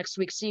call next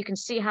week so you can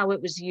see how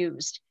it was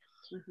used.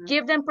 Mm-hmm.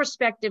 Give them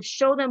perspective,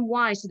 show them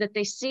why, so that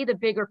they see the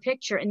bigger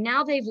picture. And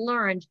now they've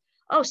learned,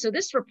 oh, so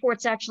this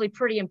report's actually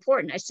pretty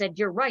important. I said,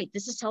 you're right.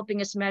 This is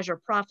helping us measure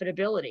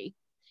profitability.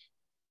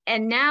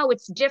 And now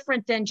it's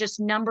different than just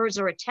numbers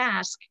or a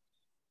task,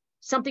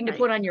 something to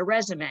put on your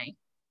resume.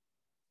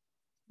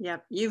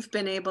 Yep. You've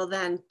been able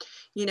then,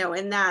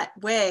 in that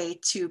way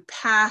to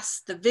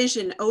pass the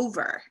vision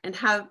over and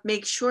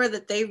make sure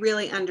that they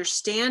really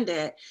understand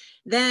it.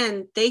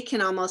 Then they can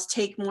almost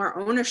take more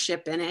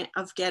ownership in it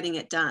of getting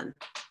it done.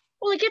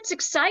 Well, it gets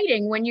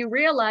exciting when you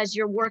realize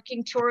you're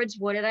working towards,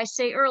 what did I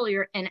say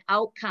earlier, an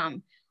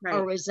outcome,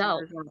 a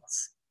result.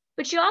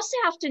 But you also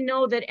have to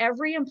know that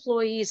every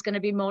employee is going to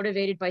be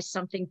motivated by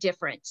something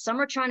different. Some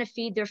are trying to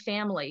feed their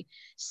family.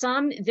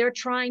 Some, they're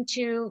trying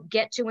to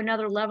get to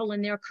another level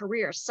in their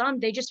career. Some,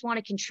 they just want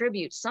to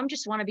contribute. Some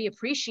just want to be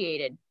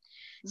appreciated.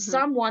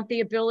 Some want the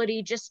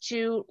ability just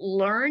to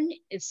learn.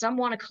 Some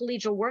want a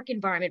collegial work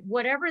environment.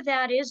 Whatever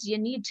that is, you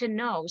need to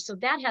know. So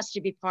that has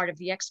to be part of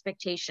the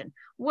expectation.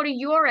 What are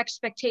your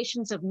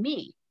expectations of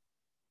me?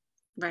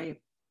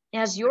 Right.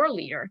 As your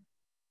leader?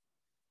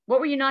 What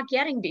were you not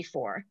getting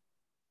before?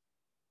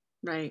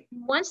 Right.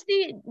 Once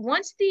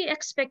the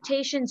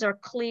expectations are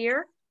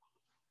clear,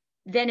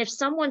 then if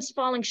someone's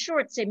falling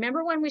short, say,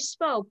 remember when we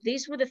spoke,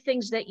 these were the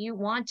things that you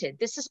wanted.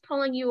 This is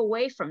pulling you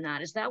away from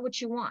that. Is that what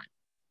you want?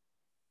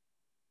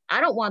 I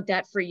don't want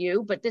that for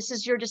you, but this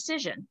is your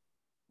decision.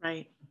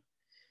 Right.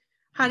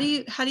 How do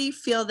you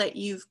feel that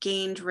you've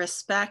gained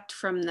respect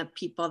from the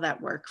people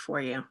that work for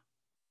you?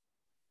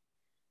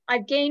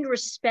 I've gained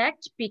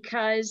respect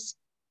because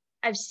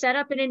I've set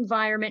up an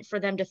environment for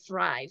them to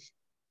thrive.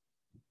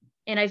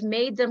 And I've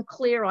made them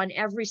clear on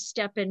every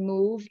step and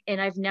move, and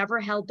I've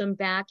never held them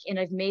back, and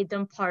I've made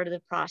them part of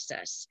the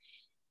process.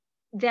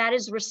 That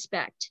is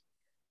respect.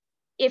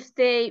 If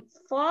they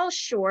fall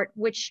short,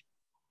 which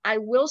I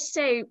will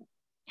say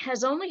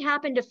has only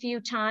happened a few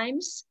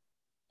times,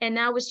 and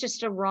that was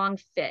just a wrong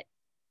fit.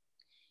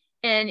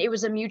 And it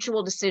was a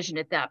mutual decision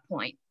at that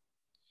point.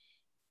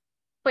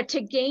 But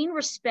to gain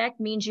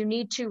respect means you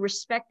need to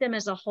respect them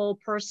as a whole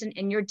person,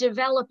 and you're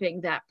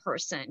developing that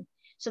person.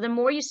 So the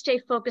more you stay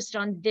focused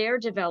on their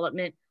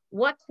development,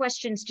 what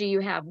questions do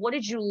you have? What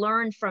did you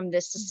learn from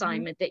this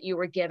assignment that you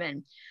were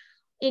given?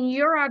 In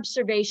your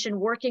observation,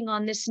 working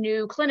on this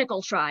new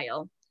clinical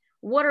trial,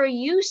 what are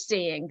you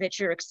seeing that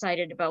you're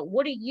excited about?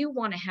 What do you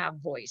want to have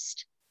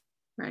voiced?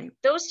 Right.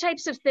 Those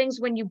types of things,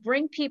 when you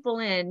bring people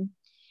in,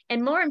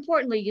 and more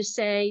importantly, you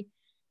say,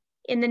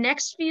 in the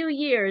next few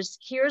years,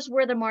 here's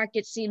where the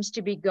market seems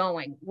to be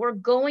going. We're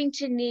going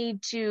to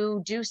need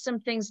to do some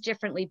things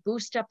differently,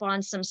 boost up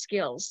on some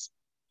skills.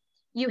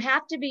 You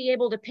have to be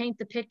able to paint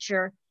the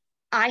picture.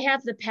 I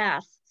have the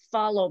path,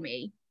 follow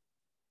me.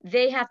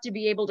 They have to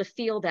be able to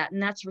feel that,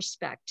 and that's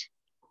respect.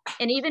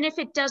 And even if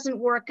it doesn't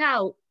work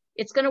out,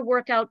 it's going to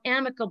work out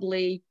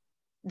amicably.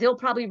 They'll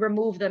probably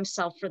remove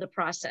themselves for the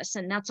process,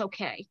 and that's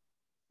okay.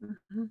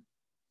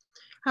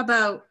 How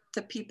about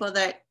the people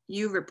that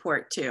you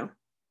report to,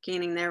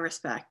 gaining their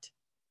respect?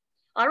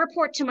 I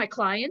report to my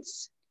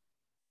clients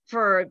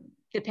for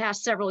the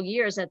past several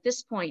years at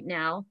this point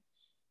now.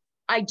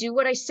 I do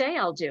what I say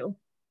I'll do.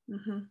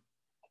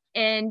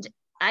 And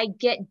I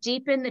get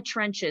deep in the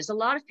trenches. A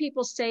lot of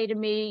people say to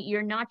me,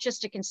 you're not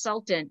just a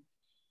consultant,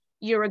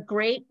 you're a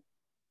great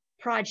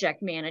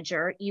project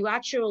manager. You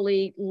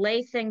actually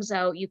lay things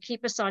out. You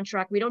keep us on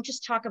track. We don't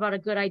just talk about a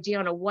good idea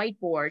on a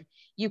whiteboard.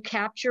 You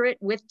capture it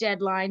with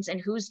deadlines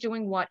and who's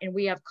doing what. And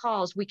we have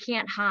calls. We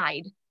can't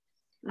hide.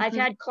 I've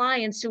had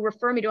clients who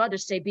refer me to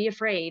others, say, be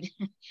afraid.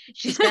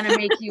 She's going to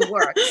make you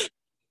work.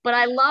 But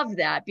I love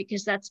that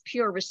because that's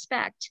pure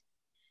respect.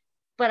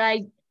 But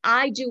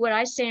I do what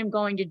I say I'm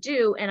going to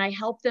do, and I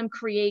help them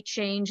create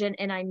change, and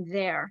I'm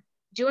there.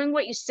 Doing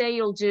what you say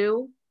you'll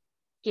do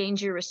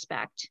gains your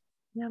respect.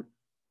 Yep.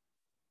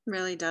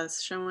 Really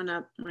does. Showing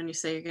up when you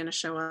say you're going to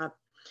show up.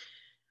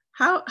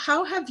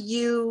 How have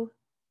you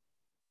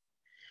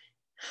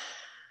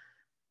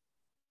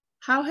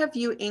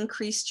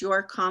increased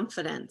your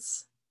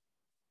confidence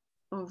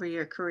over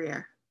your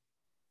career?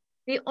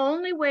 The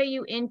only way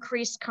you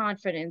increase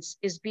confidence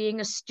is being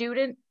a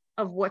student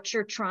of what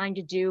you're trying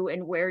to do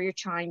and where you're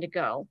trying to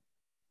go.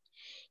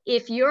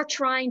 If you're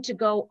trying to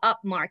go up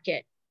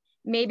market,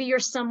 maybe you're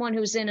someone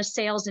who's in a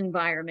sales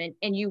environment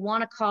and you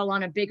want to call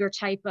on a bigger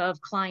type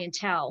of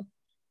clientele,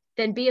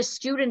 then be a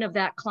student of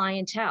that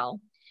clientele.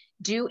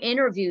 Do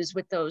interviews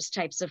with those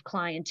types of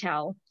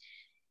clientele.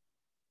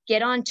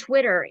 Get on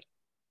Twitter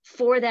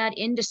for that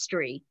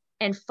industry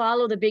and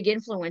follow the big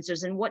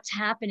influencers and what's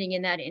happening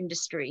in that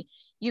industry.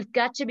 You've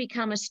got to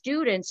become a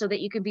student so that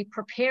you can be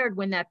prepared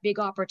when that big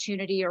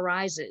opportunity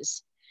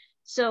arises.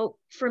 So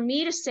for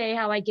me to say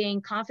how I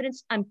gain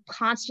confidence, I'm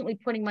constantly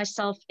putting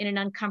myself in an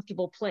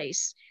uncomfortable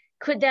place.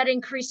 Could that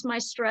increase my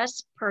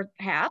stress?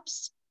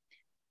 Perhaps.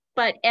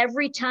 But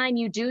every time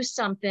you do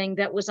something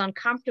that was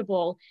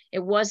uncomfortable,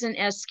 it wasn't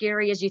as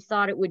scary as you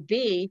thought it would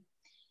be,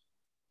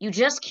 you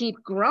just keep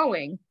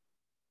growing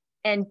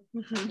and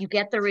you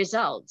get the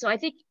result. So I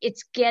think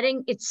it's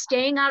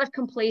staying out of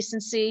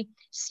complacency,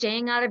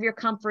 staying out of your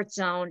comfort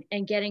zone,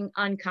 and getting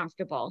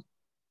uncomfortable.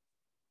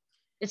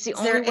 It's the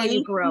only way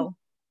you grow.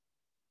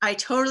 I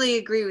totally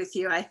agree with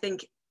you. I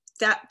think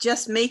that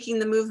just making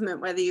the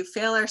movement, whether you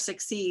fail or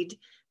succeed,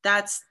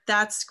 that's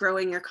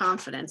growing your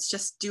confidence,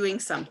 just doing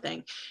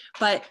something.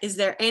 But is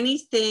there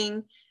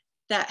anything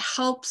that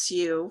helps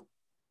you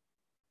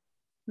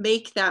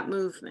make that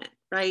movement,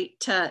 right?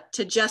 To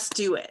just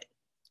do it?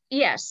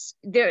 Yes,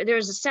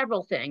 there's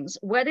several things.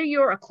 Whether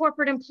you're a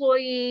corporate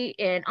employee,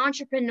 an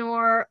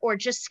entrepreneur, or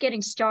just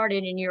getting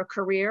started in your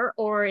career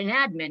or an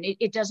admin,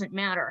 it doesn't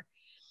matter.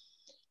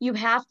 You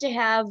have to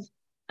have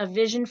a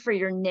vision for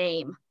your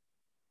name.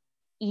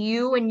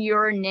 You and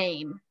your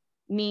name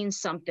means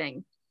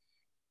something.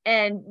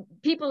 And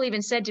people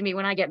even said to me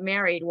when I get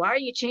married, why are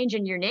you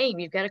changing your name?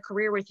 You've got a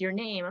career with your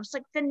name. I was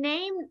like, the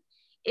name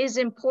is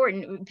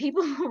important.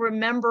 People will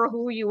remember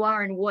who you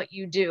are and what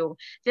you do.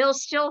 They'll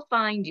still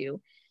find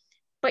you,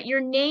 but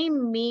your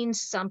name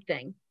means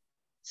something.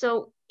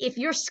 So if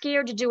you're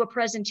scared to do a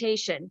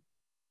presentation,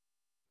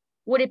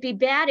 would it be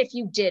bad if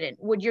you didn't?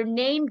 Would your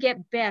name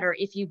get better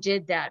if you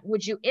did that?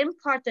 Would you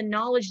impart the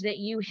knowledge that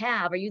you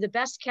have? Are you the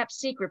best kept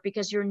secret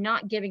because you're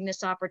not giving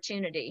this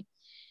opportunity?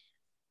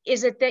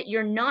 Is it that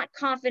you're not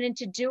confident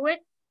to do it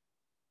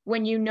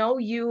when you know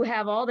you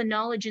have all the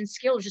knowledge and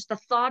skills, just the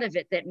thought of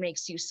it that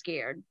makes you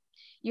scared?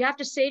 You have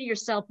to say to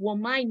yourself, well,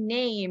 my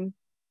name,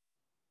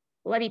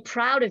 will I be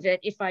proud of it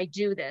if I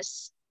do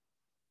this?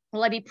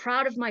 Will I be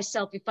proud of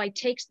myself if I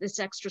take this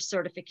extra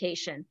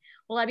certification?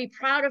 Will I be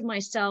proud of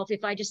myself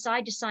if I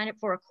decide to sign up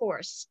for a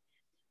course?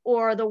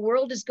 Or the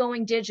world is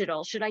going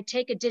digital. Should I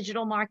take a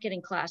digital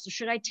marketing class? Or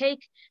should I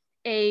take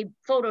a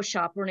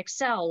Photoshop or an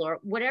Excel or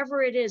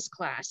whatever it is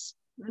class?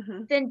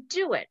 Then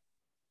do it.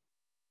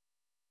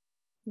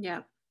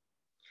 Yeah.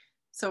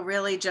 So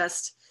really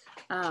just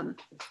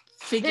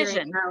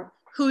figuring out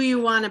who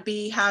you want to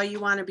be, how you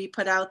want to be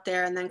put out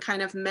there, and then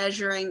kind of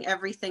measuring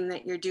everything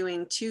that you're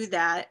doing to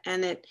that.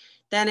 And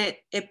then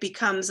it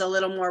becomes a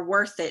little more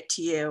worth it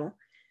to you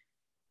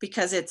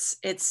because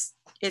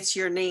it's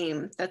your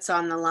name that's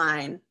on the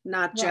line,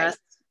 not just,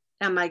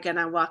 am I going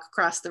to walk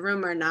across the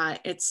room or not?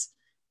 It's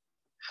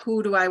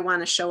who do I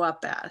want to show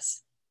up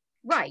as?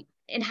 Right.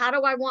 And how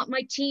do I want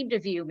my team to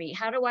view me?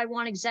 How do I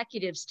want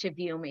executives to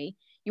view me?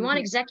 You want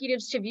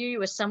executives to view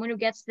you as someone who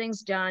gets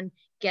things done,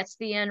 gets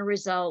the end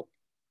result,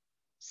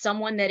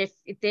 someone that if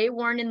they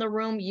weren't in the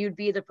room, you'd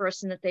be the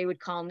person that they would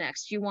call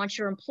next. You want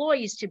your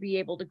employees to be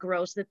able to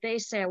grow so that they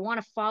say, I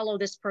want to follow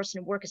this person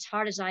and work as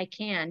hard as I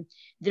can.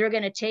 They're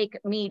going to take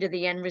me to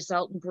the end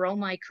result and grow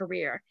my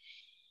career.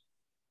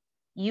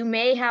 You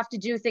may have to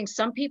do things.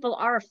 Some people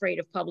are afraid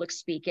of public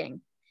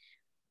speaking.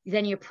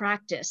 Then you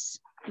practice.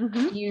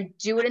 You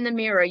do it in the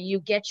mirror. You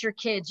get your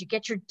kids, you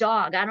get your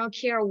dog. I don't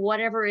care,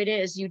 whatever it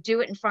is, you do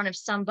it in front of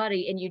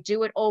somebody and you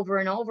do it over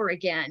and over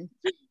again.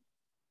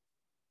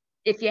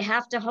 If you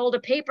have to hold a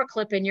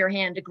paperclip in your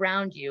hand to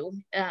ground you,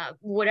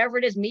 whatever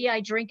it is. Me,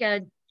 I drink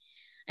an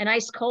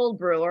ice cold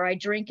brew, or I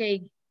drink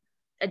a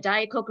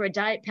Diet Coke or a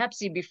Diet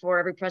Pepsi before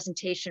every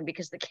presentation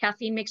because the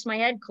caffeine makes my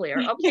head clear.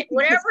 Okay,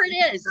 whatever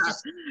it is,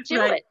 just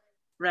do it.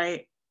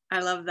 Right. I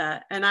love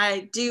that. And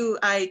I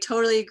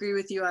totally agree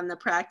with you on the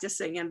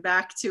practicing. And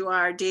back to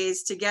our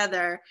days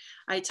together,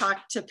 I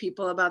talk to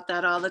people about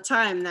that all the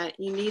time, that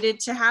you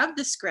needed to have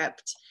the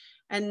script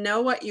and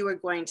know what you were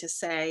going to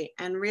say.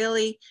 And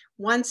really,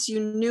 once you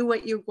knew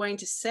what you were going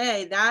to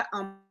say, that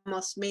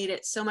almost made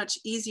it so much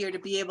easier to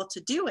be able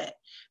to do it.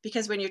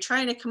 Because when you're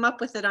trying to come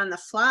up with it on the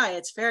fly,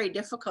 it's very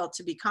difficult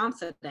to be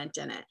confident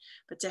in it.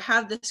 But to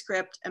have the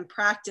script and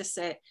practice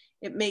it,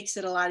 it makes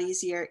it a lot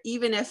easier,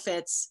 even if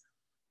it's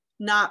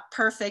not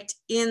perfect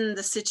in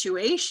the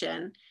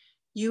situation.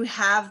 You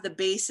have the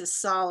basis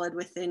solid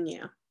within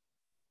you.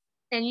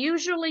 And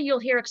usually you'll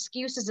hear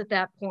excuses at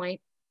that point,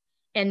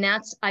 and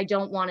that's, I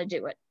don't want to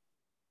do it.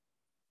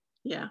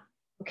 Yeah.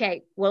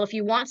 Okay, well, if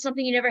you want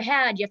something you never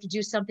had, you have to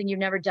do something you've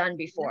never done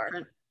before.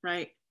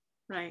 Right.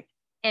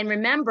 And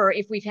remember,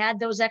 if we've had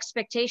those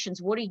expectations,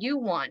 what do you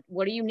want?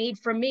 What do you need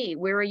from me?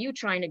 Where are you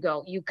trying to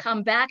go? You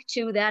come back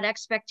to that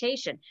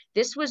expectation.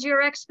 This was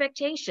your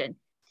expectation.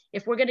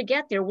 If we're going to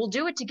get there, we'll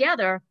do it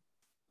together,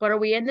 but are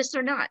we in this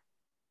or not?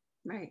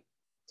 Right.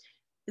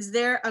 Is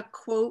there a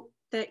quote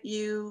that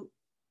you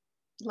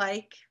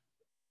like?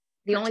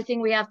 The only thing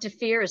we have to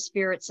fear is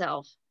fear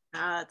itself.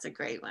 Ah, that's a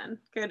great one.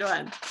 Good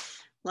one.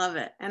 Love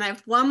it. And I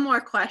have one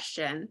more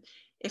question.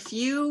 If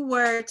you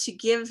were to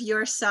give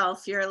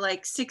yourself, your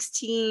like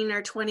 16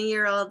 or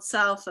 20-year-old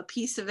self, a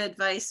piece of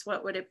advice,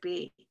 what would it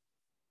be?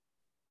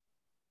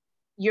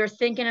 You're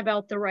thinking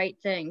about the right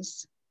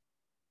things.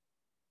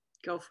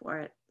 Go for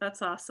it.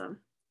 That's awesome.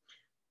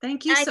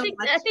 Thank you so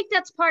much. I think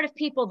that's part of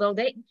people, though.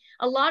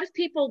 A lot of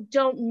people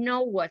don't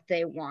know what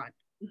they want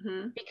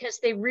because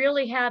they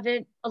really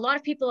haven't. A lot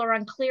of people are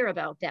unclear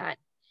about that.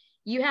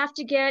 You have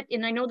to get,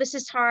 and I know this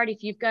is hard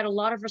if you've got a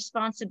lot of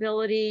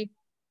responsibility,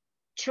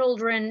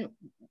 children,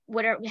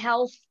 whatever,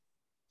 health,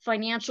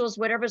 financials,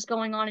 whatever's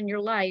going on in your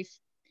life,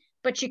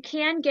 but you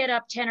can get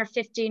up 10 or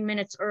 15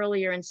 minutes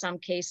earlier in some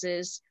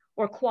cases,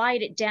 or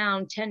quiet it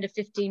down 10 to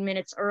 15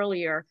 minutes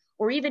earlier,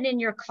 or even in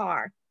your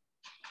car.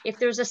 If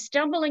there's a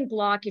stumbling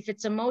block, if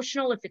it's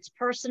emotional, if it's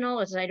personal,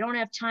 if I don't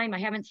have time, I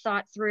haven't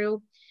thought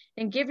through,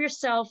 then give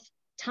yourself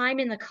time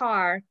in the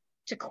car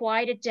to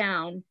quiet it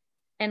down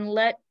and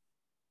let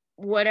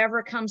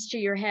whatever comes to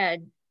your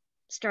head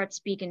start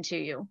speaking to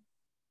you.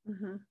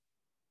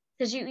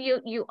 Because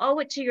you owe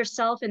it to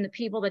yourself and the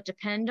people that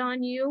depend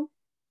on you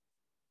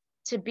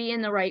to be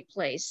in the right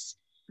place.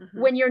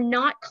 When you're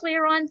not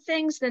clear on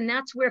things, then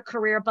that's where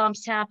career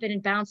bumps happen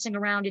and bouncing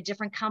around to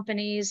different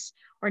companies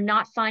or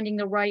not finding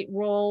the right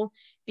role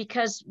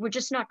because we're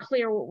just not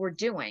clear what we're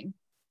doing.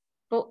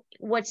 But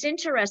what's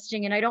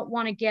interesting, and I don't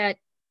want to get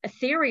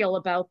ethereal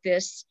about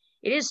this,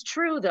 it is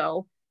true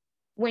though,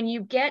 when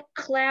you get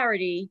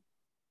clarity,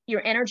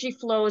 your energy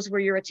flows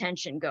where your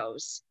attention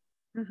goes.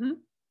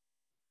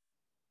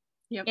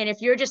 Yep. And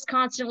if you're just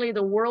constantly,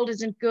 the world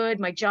isn't good,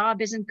 my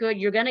job isn't good,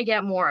 you're going to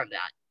get more of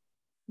that.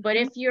 But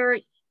if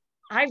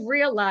I've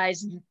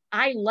realized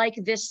I like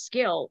this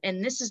skill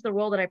and this is the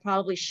role that I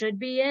probably should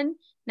be in,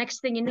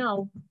 next thing you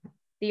know,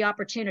 the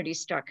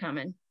opportunities start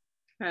coming.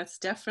 That's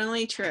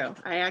definitely true.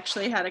 I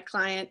actually had a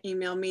client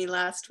email me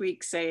last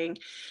week saying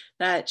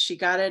that she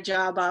got a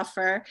job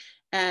offer,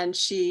 and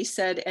she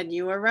said, and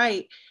you were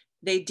right,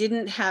 they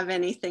didn't have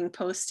anything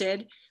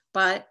posted,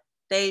 but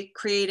they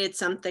created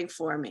something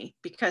for me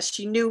because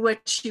she knew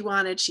what she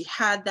wanted. She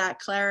had that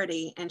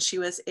clarity and she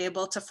was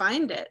able to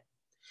find it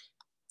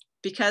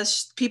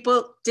because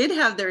people did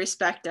have the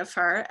respect of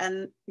her,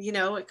 and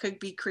it could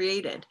be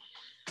created.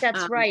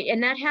 That's right.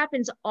 And that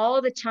happens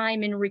all the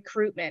time in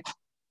recruitment.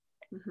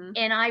 Mm-hmm.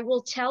 And I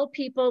will tell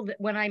people that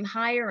when I'm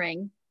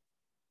hiring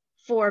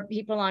for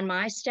people on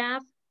my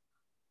staff,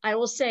 I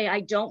will say,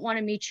 I don't want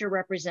to meet your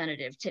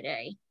representative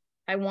today.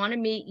 I want to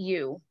meet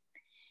you.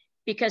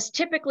 Because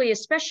typically,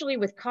 especially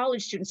with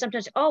college students,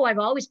 sometimes, oh, I've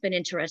always been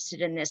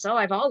interested in this. Oh,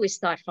 I've always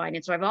thought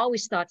finance, or I've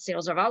always thought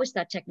sales, or I've always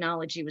thought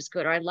technology was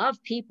good, or I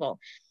love people.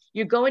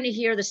 You're going to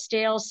hear the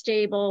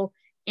stable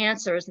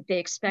answers that they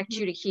expect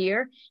you to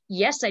hear.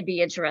 Yes, I'd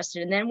be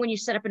interested. And then when you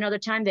set up another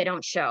time, they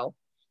don't show.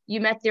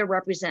 You met their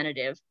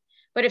representative.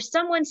 But if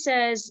someone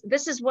says,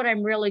 this is what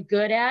I'm really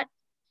good at,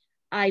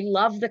 I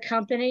love the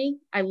company,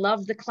 I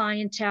love the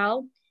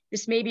clientele,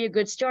 this may be a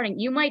good starting.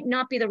 You might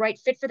not be the right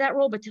fit for that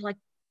role, but they're like,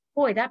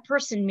 boy, that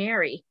person,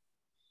 Mary,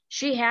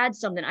 she had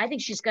something. I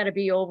think she's got to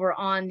be over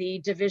on the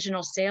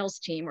divisional sales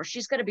team, or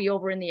she's got to be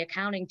over in the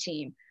accounting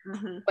team.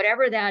 Mm-hmm.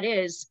 Whatever that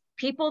is,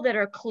 people that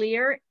are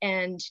clear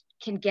and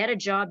can get a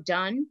job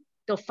done,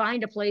 they'll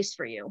find a place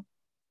for you.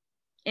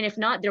 And if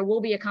not, there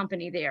will be a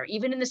company there,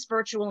 even in this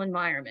virtual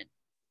environment.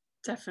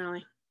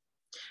 Definitely.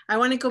 I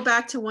want to go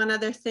back to one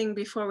other thing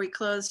before we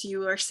close.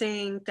 You are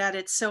saying that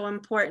it's so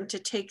important to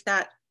take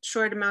that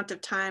short amount of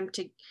time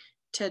to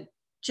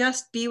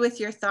just be with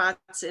your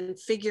thoughts and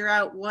figure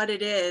out what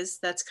it is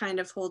that's kind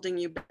of holding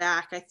you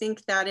back. I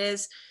think that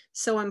is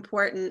so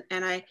important.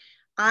 And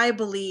I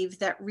believe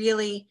that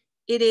really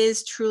it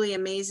is truly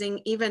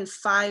amazing. Even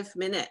 5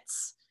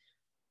 minutes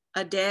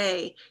a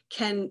day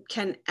can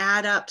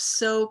add up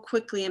so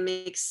quickly and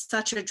make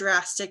such a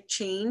drastic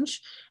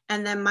change.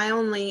 And then my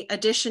only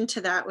addition to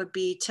that would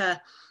be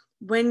to,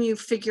 when you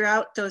figure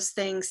out those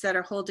things that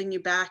are holding you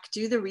back,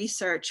 do the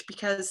research,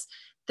 because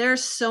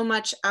there's so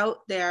much out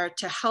there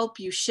to help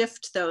you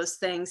shift those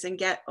things and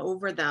get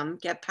over them,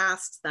 get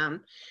past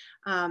them.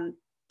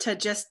 To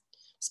just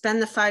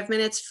spend the 5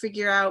 minutes,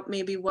 figure out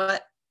maybe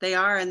what they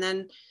are, and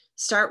then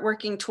start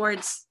working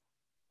towards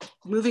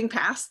moving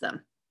past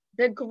them.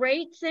 The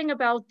great thing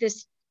about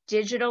this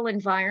digital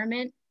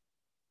environment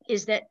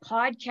is that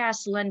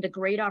podcasts lend a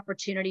great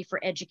opportunity for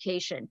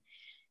education.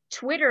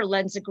 Twitter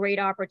lends a great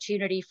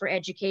opportunity for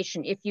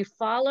education. If you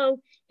follow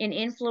an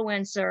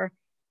influencer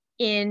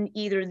in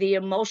either the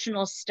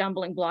emotional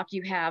stumbling block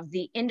you have,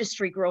 the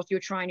industry growth you're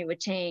trying to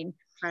attain,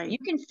 right, you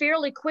can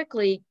fairly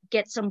quickly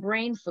get some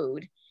brain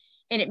food.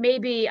 And it may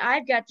be,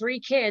 I've got 3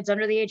 kids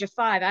under the age of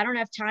 5. I don't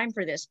have time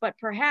for this. But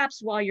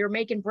perhaps while you're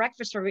making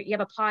breakfast, or you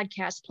have a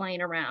podcast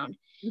playing around.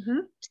 Mm-hmm.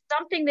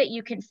 Something that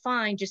you can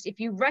find, just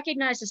if you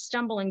recognize a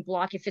stumbling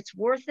block, if it's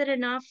worth it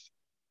enough,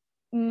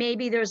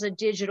 maybe there's a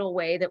digital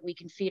way that we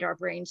can feed our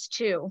brains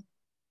too.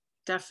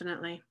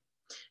 Definitely.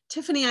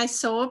 Tiffany, I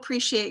so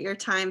appreciate your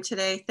time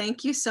today.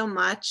 Thank you so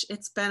much.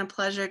 It's been a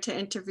pleasure to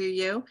interview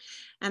you.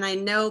 And I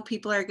know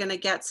people are going to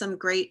get some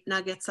great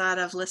nuggets out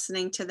of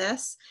listening to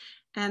this.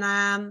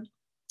 And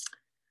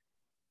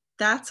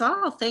that's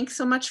all. Thanks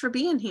so much for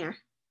being here.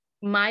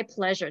 My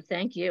pleasure.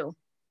 Thank you.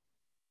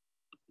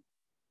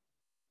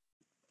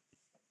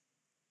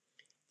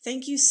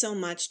 Thank you so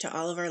much to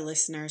all of our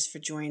listeners for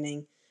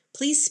joining.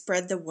 Please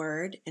spread the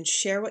word and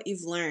share what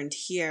you've learned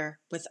here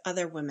with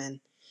other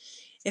women.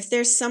 If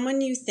there's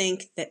someone you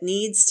think that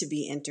needs to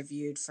be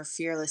interviewed for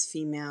Fearless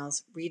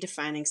Females,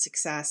 Redefining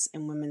Success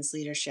in Women's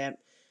Leadership,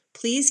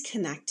 please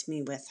connect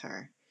me with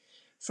her.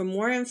 For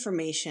more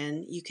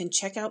information, you can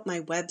check out my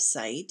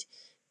website,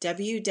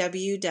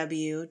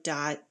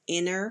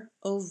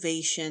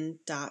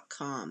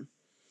 www.innerovation.com.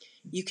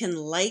 You can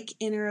like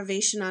Inner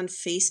Ovation on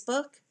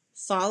Facebook,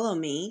 follow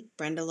me,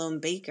 Brenda Lone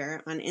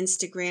Baker, on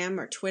Instagram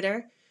or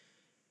Twitter,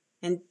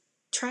 and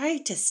try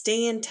to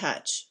stay in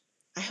touch.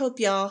 I hope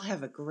y'all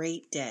have a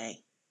great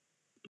day.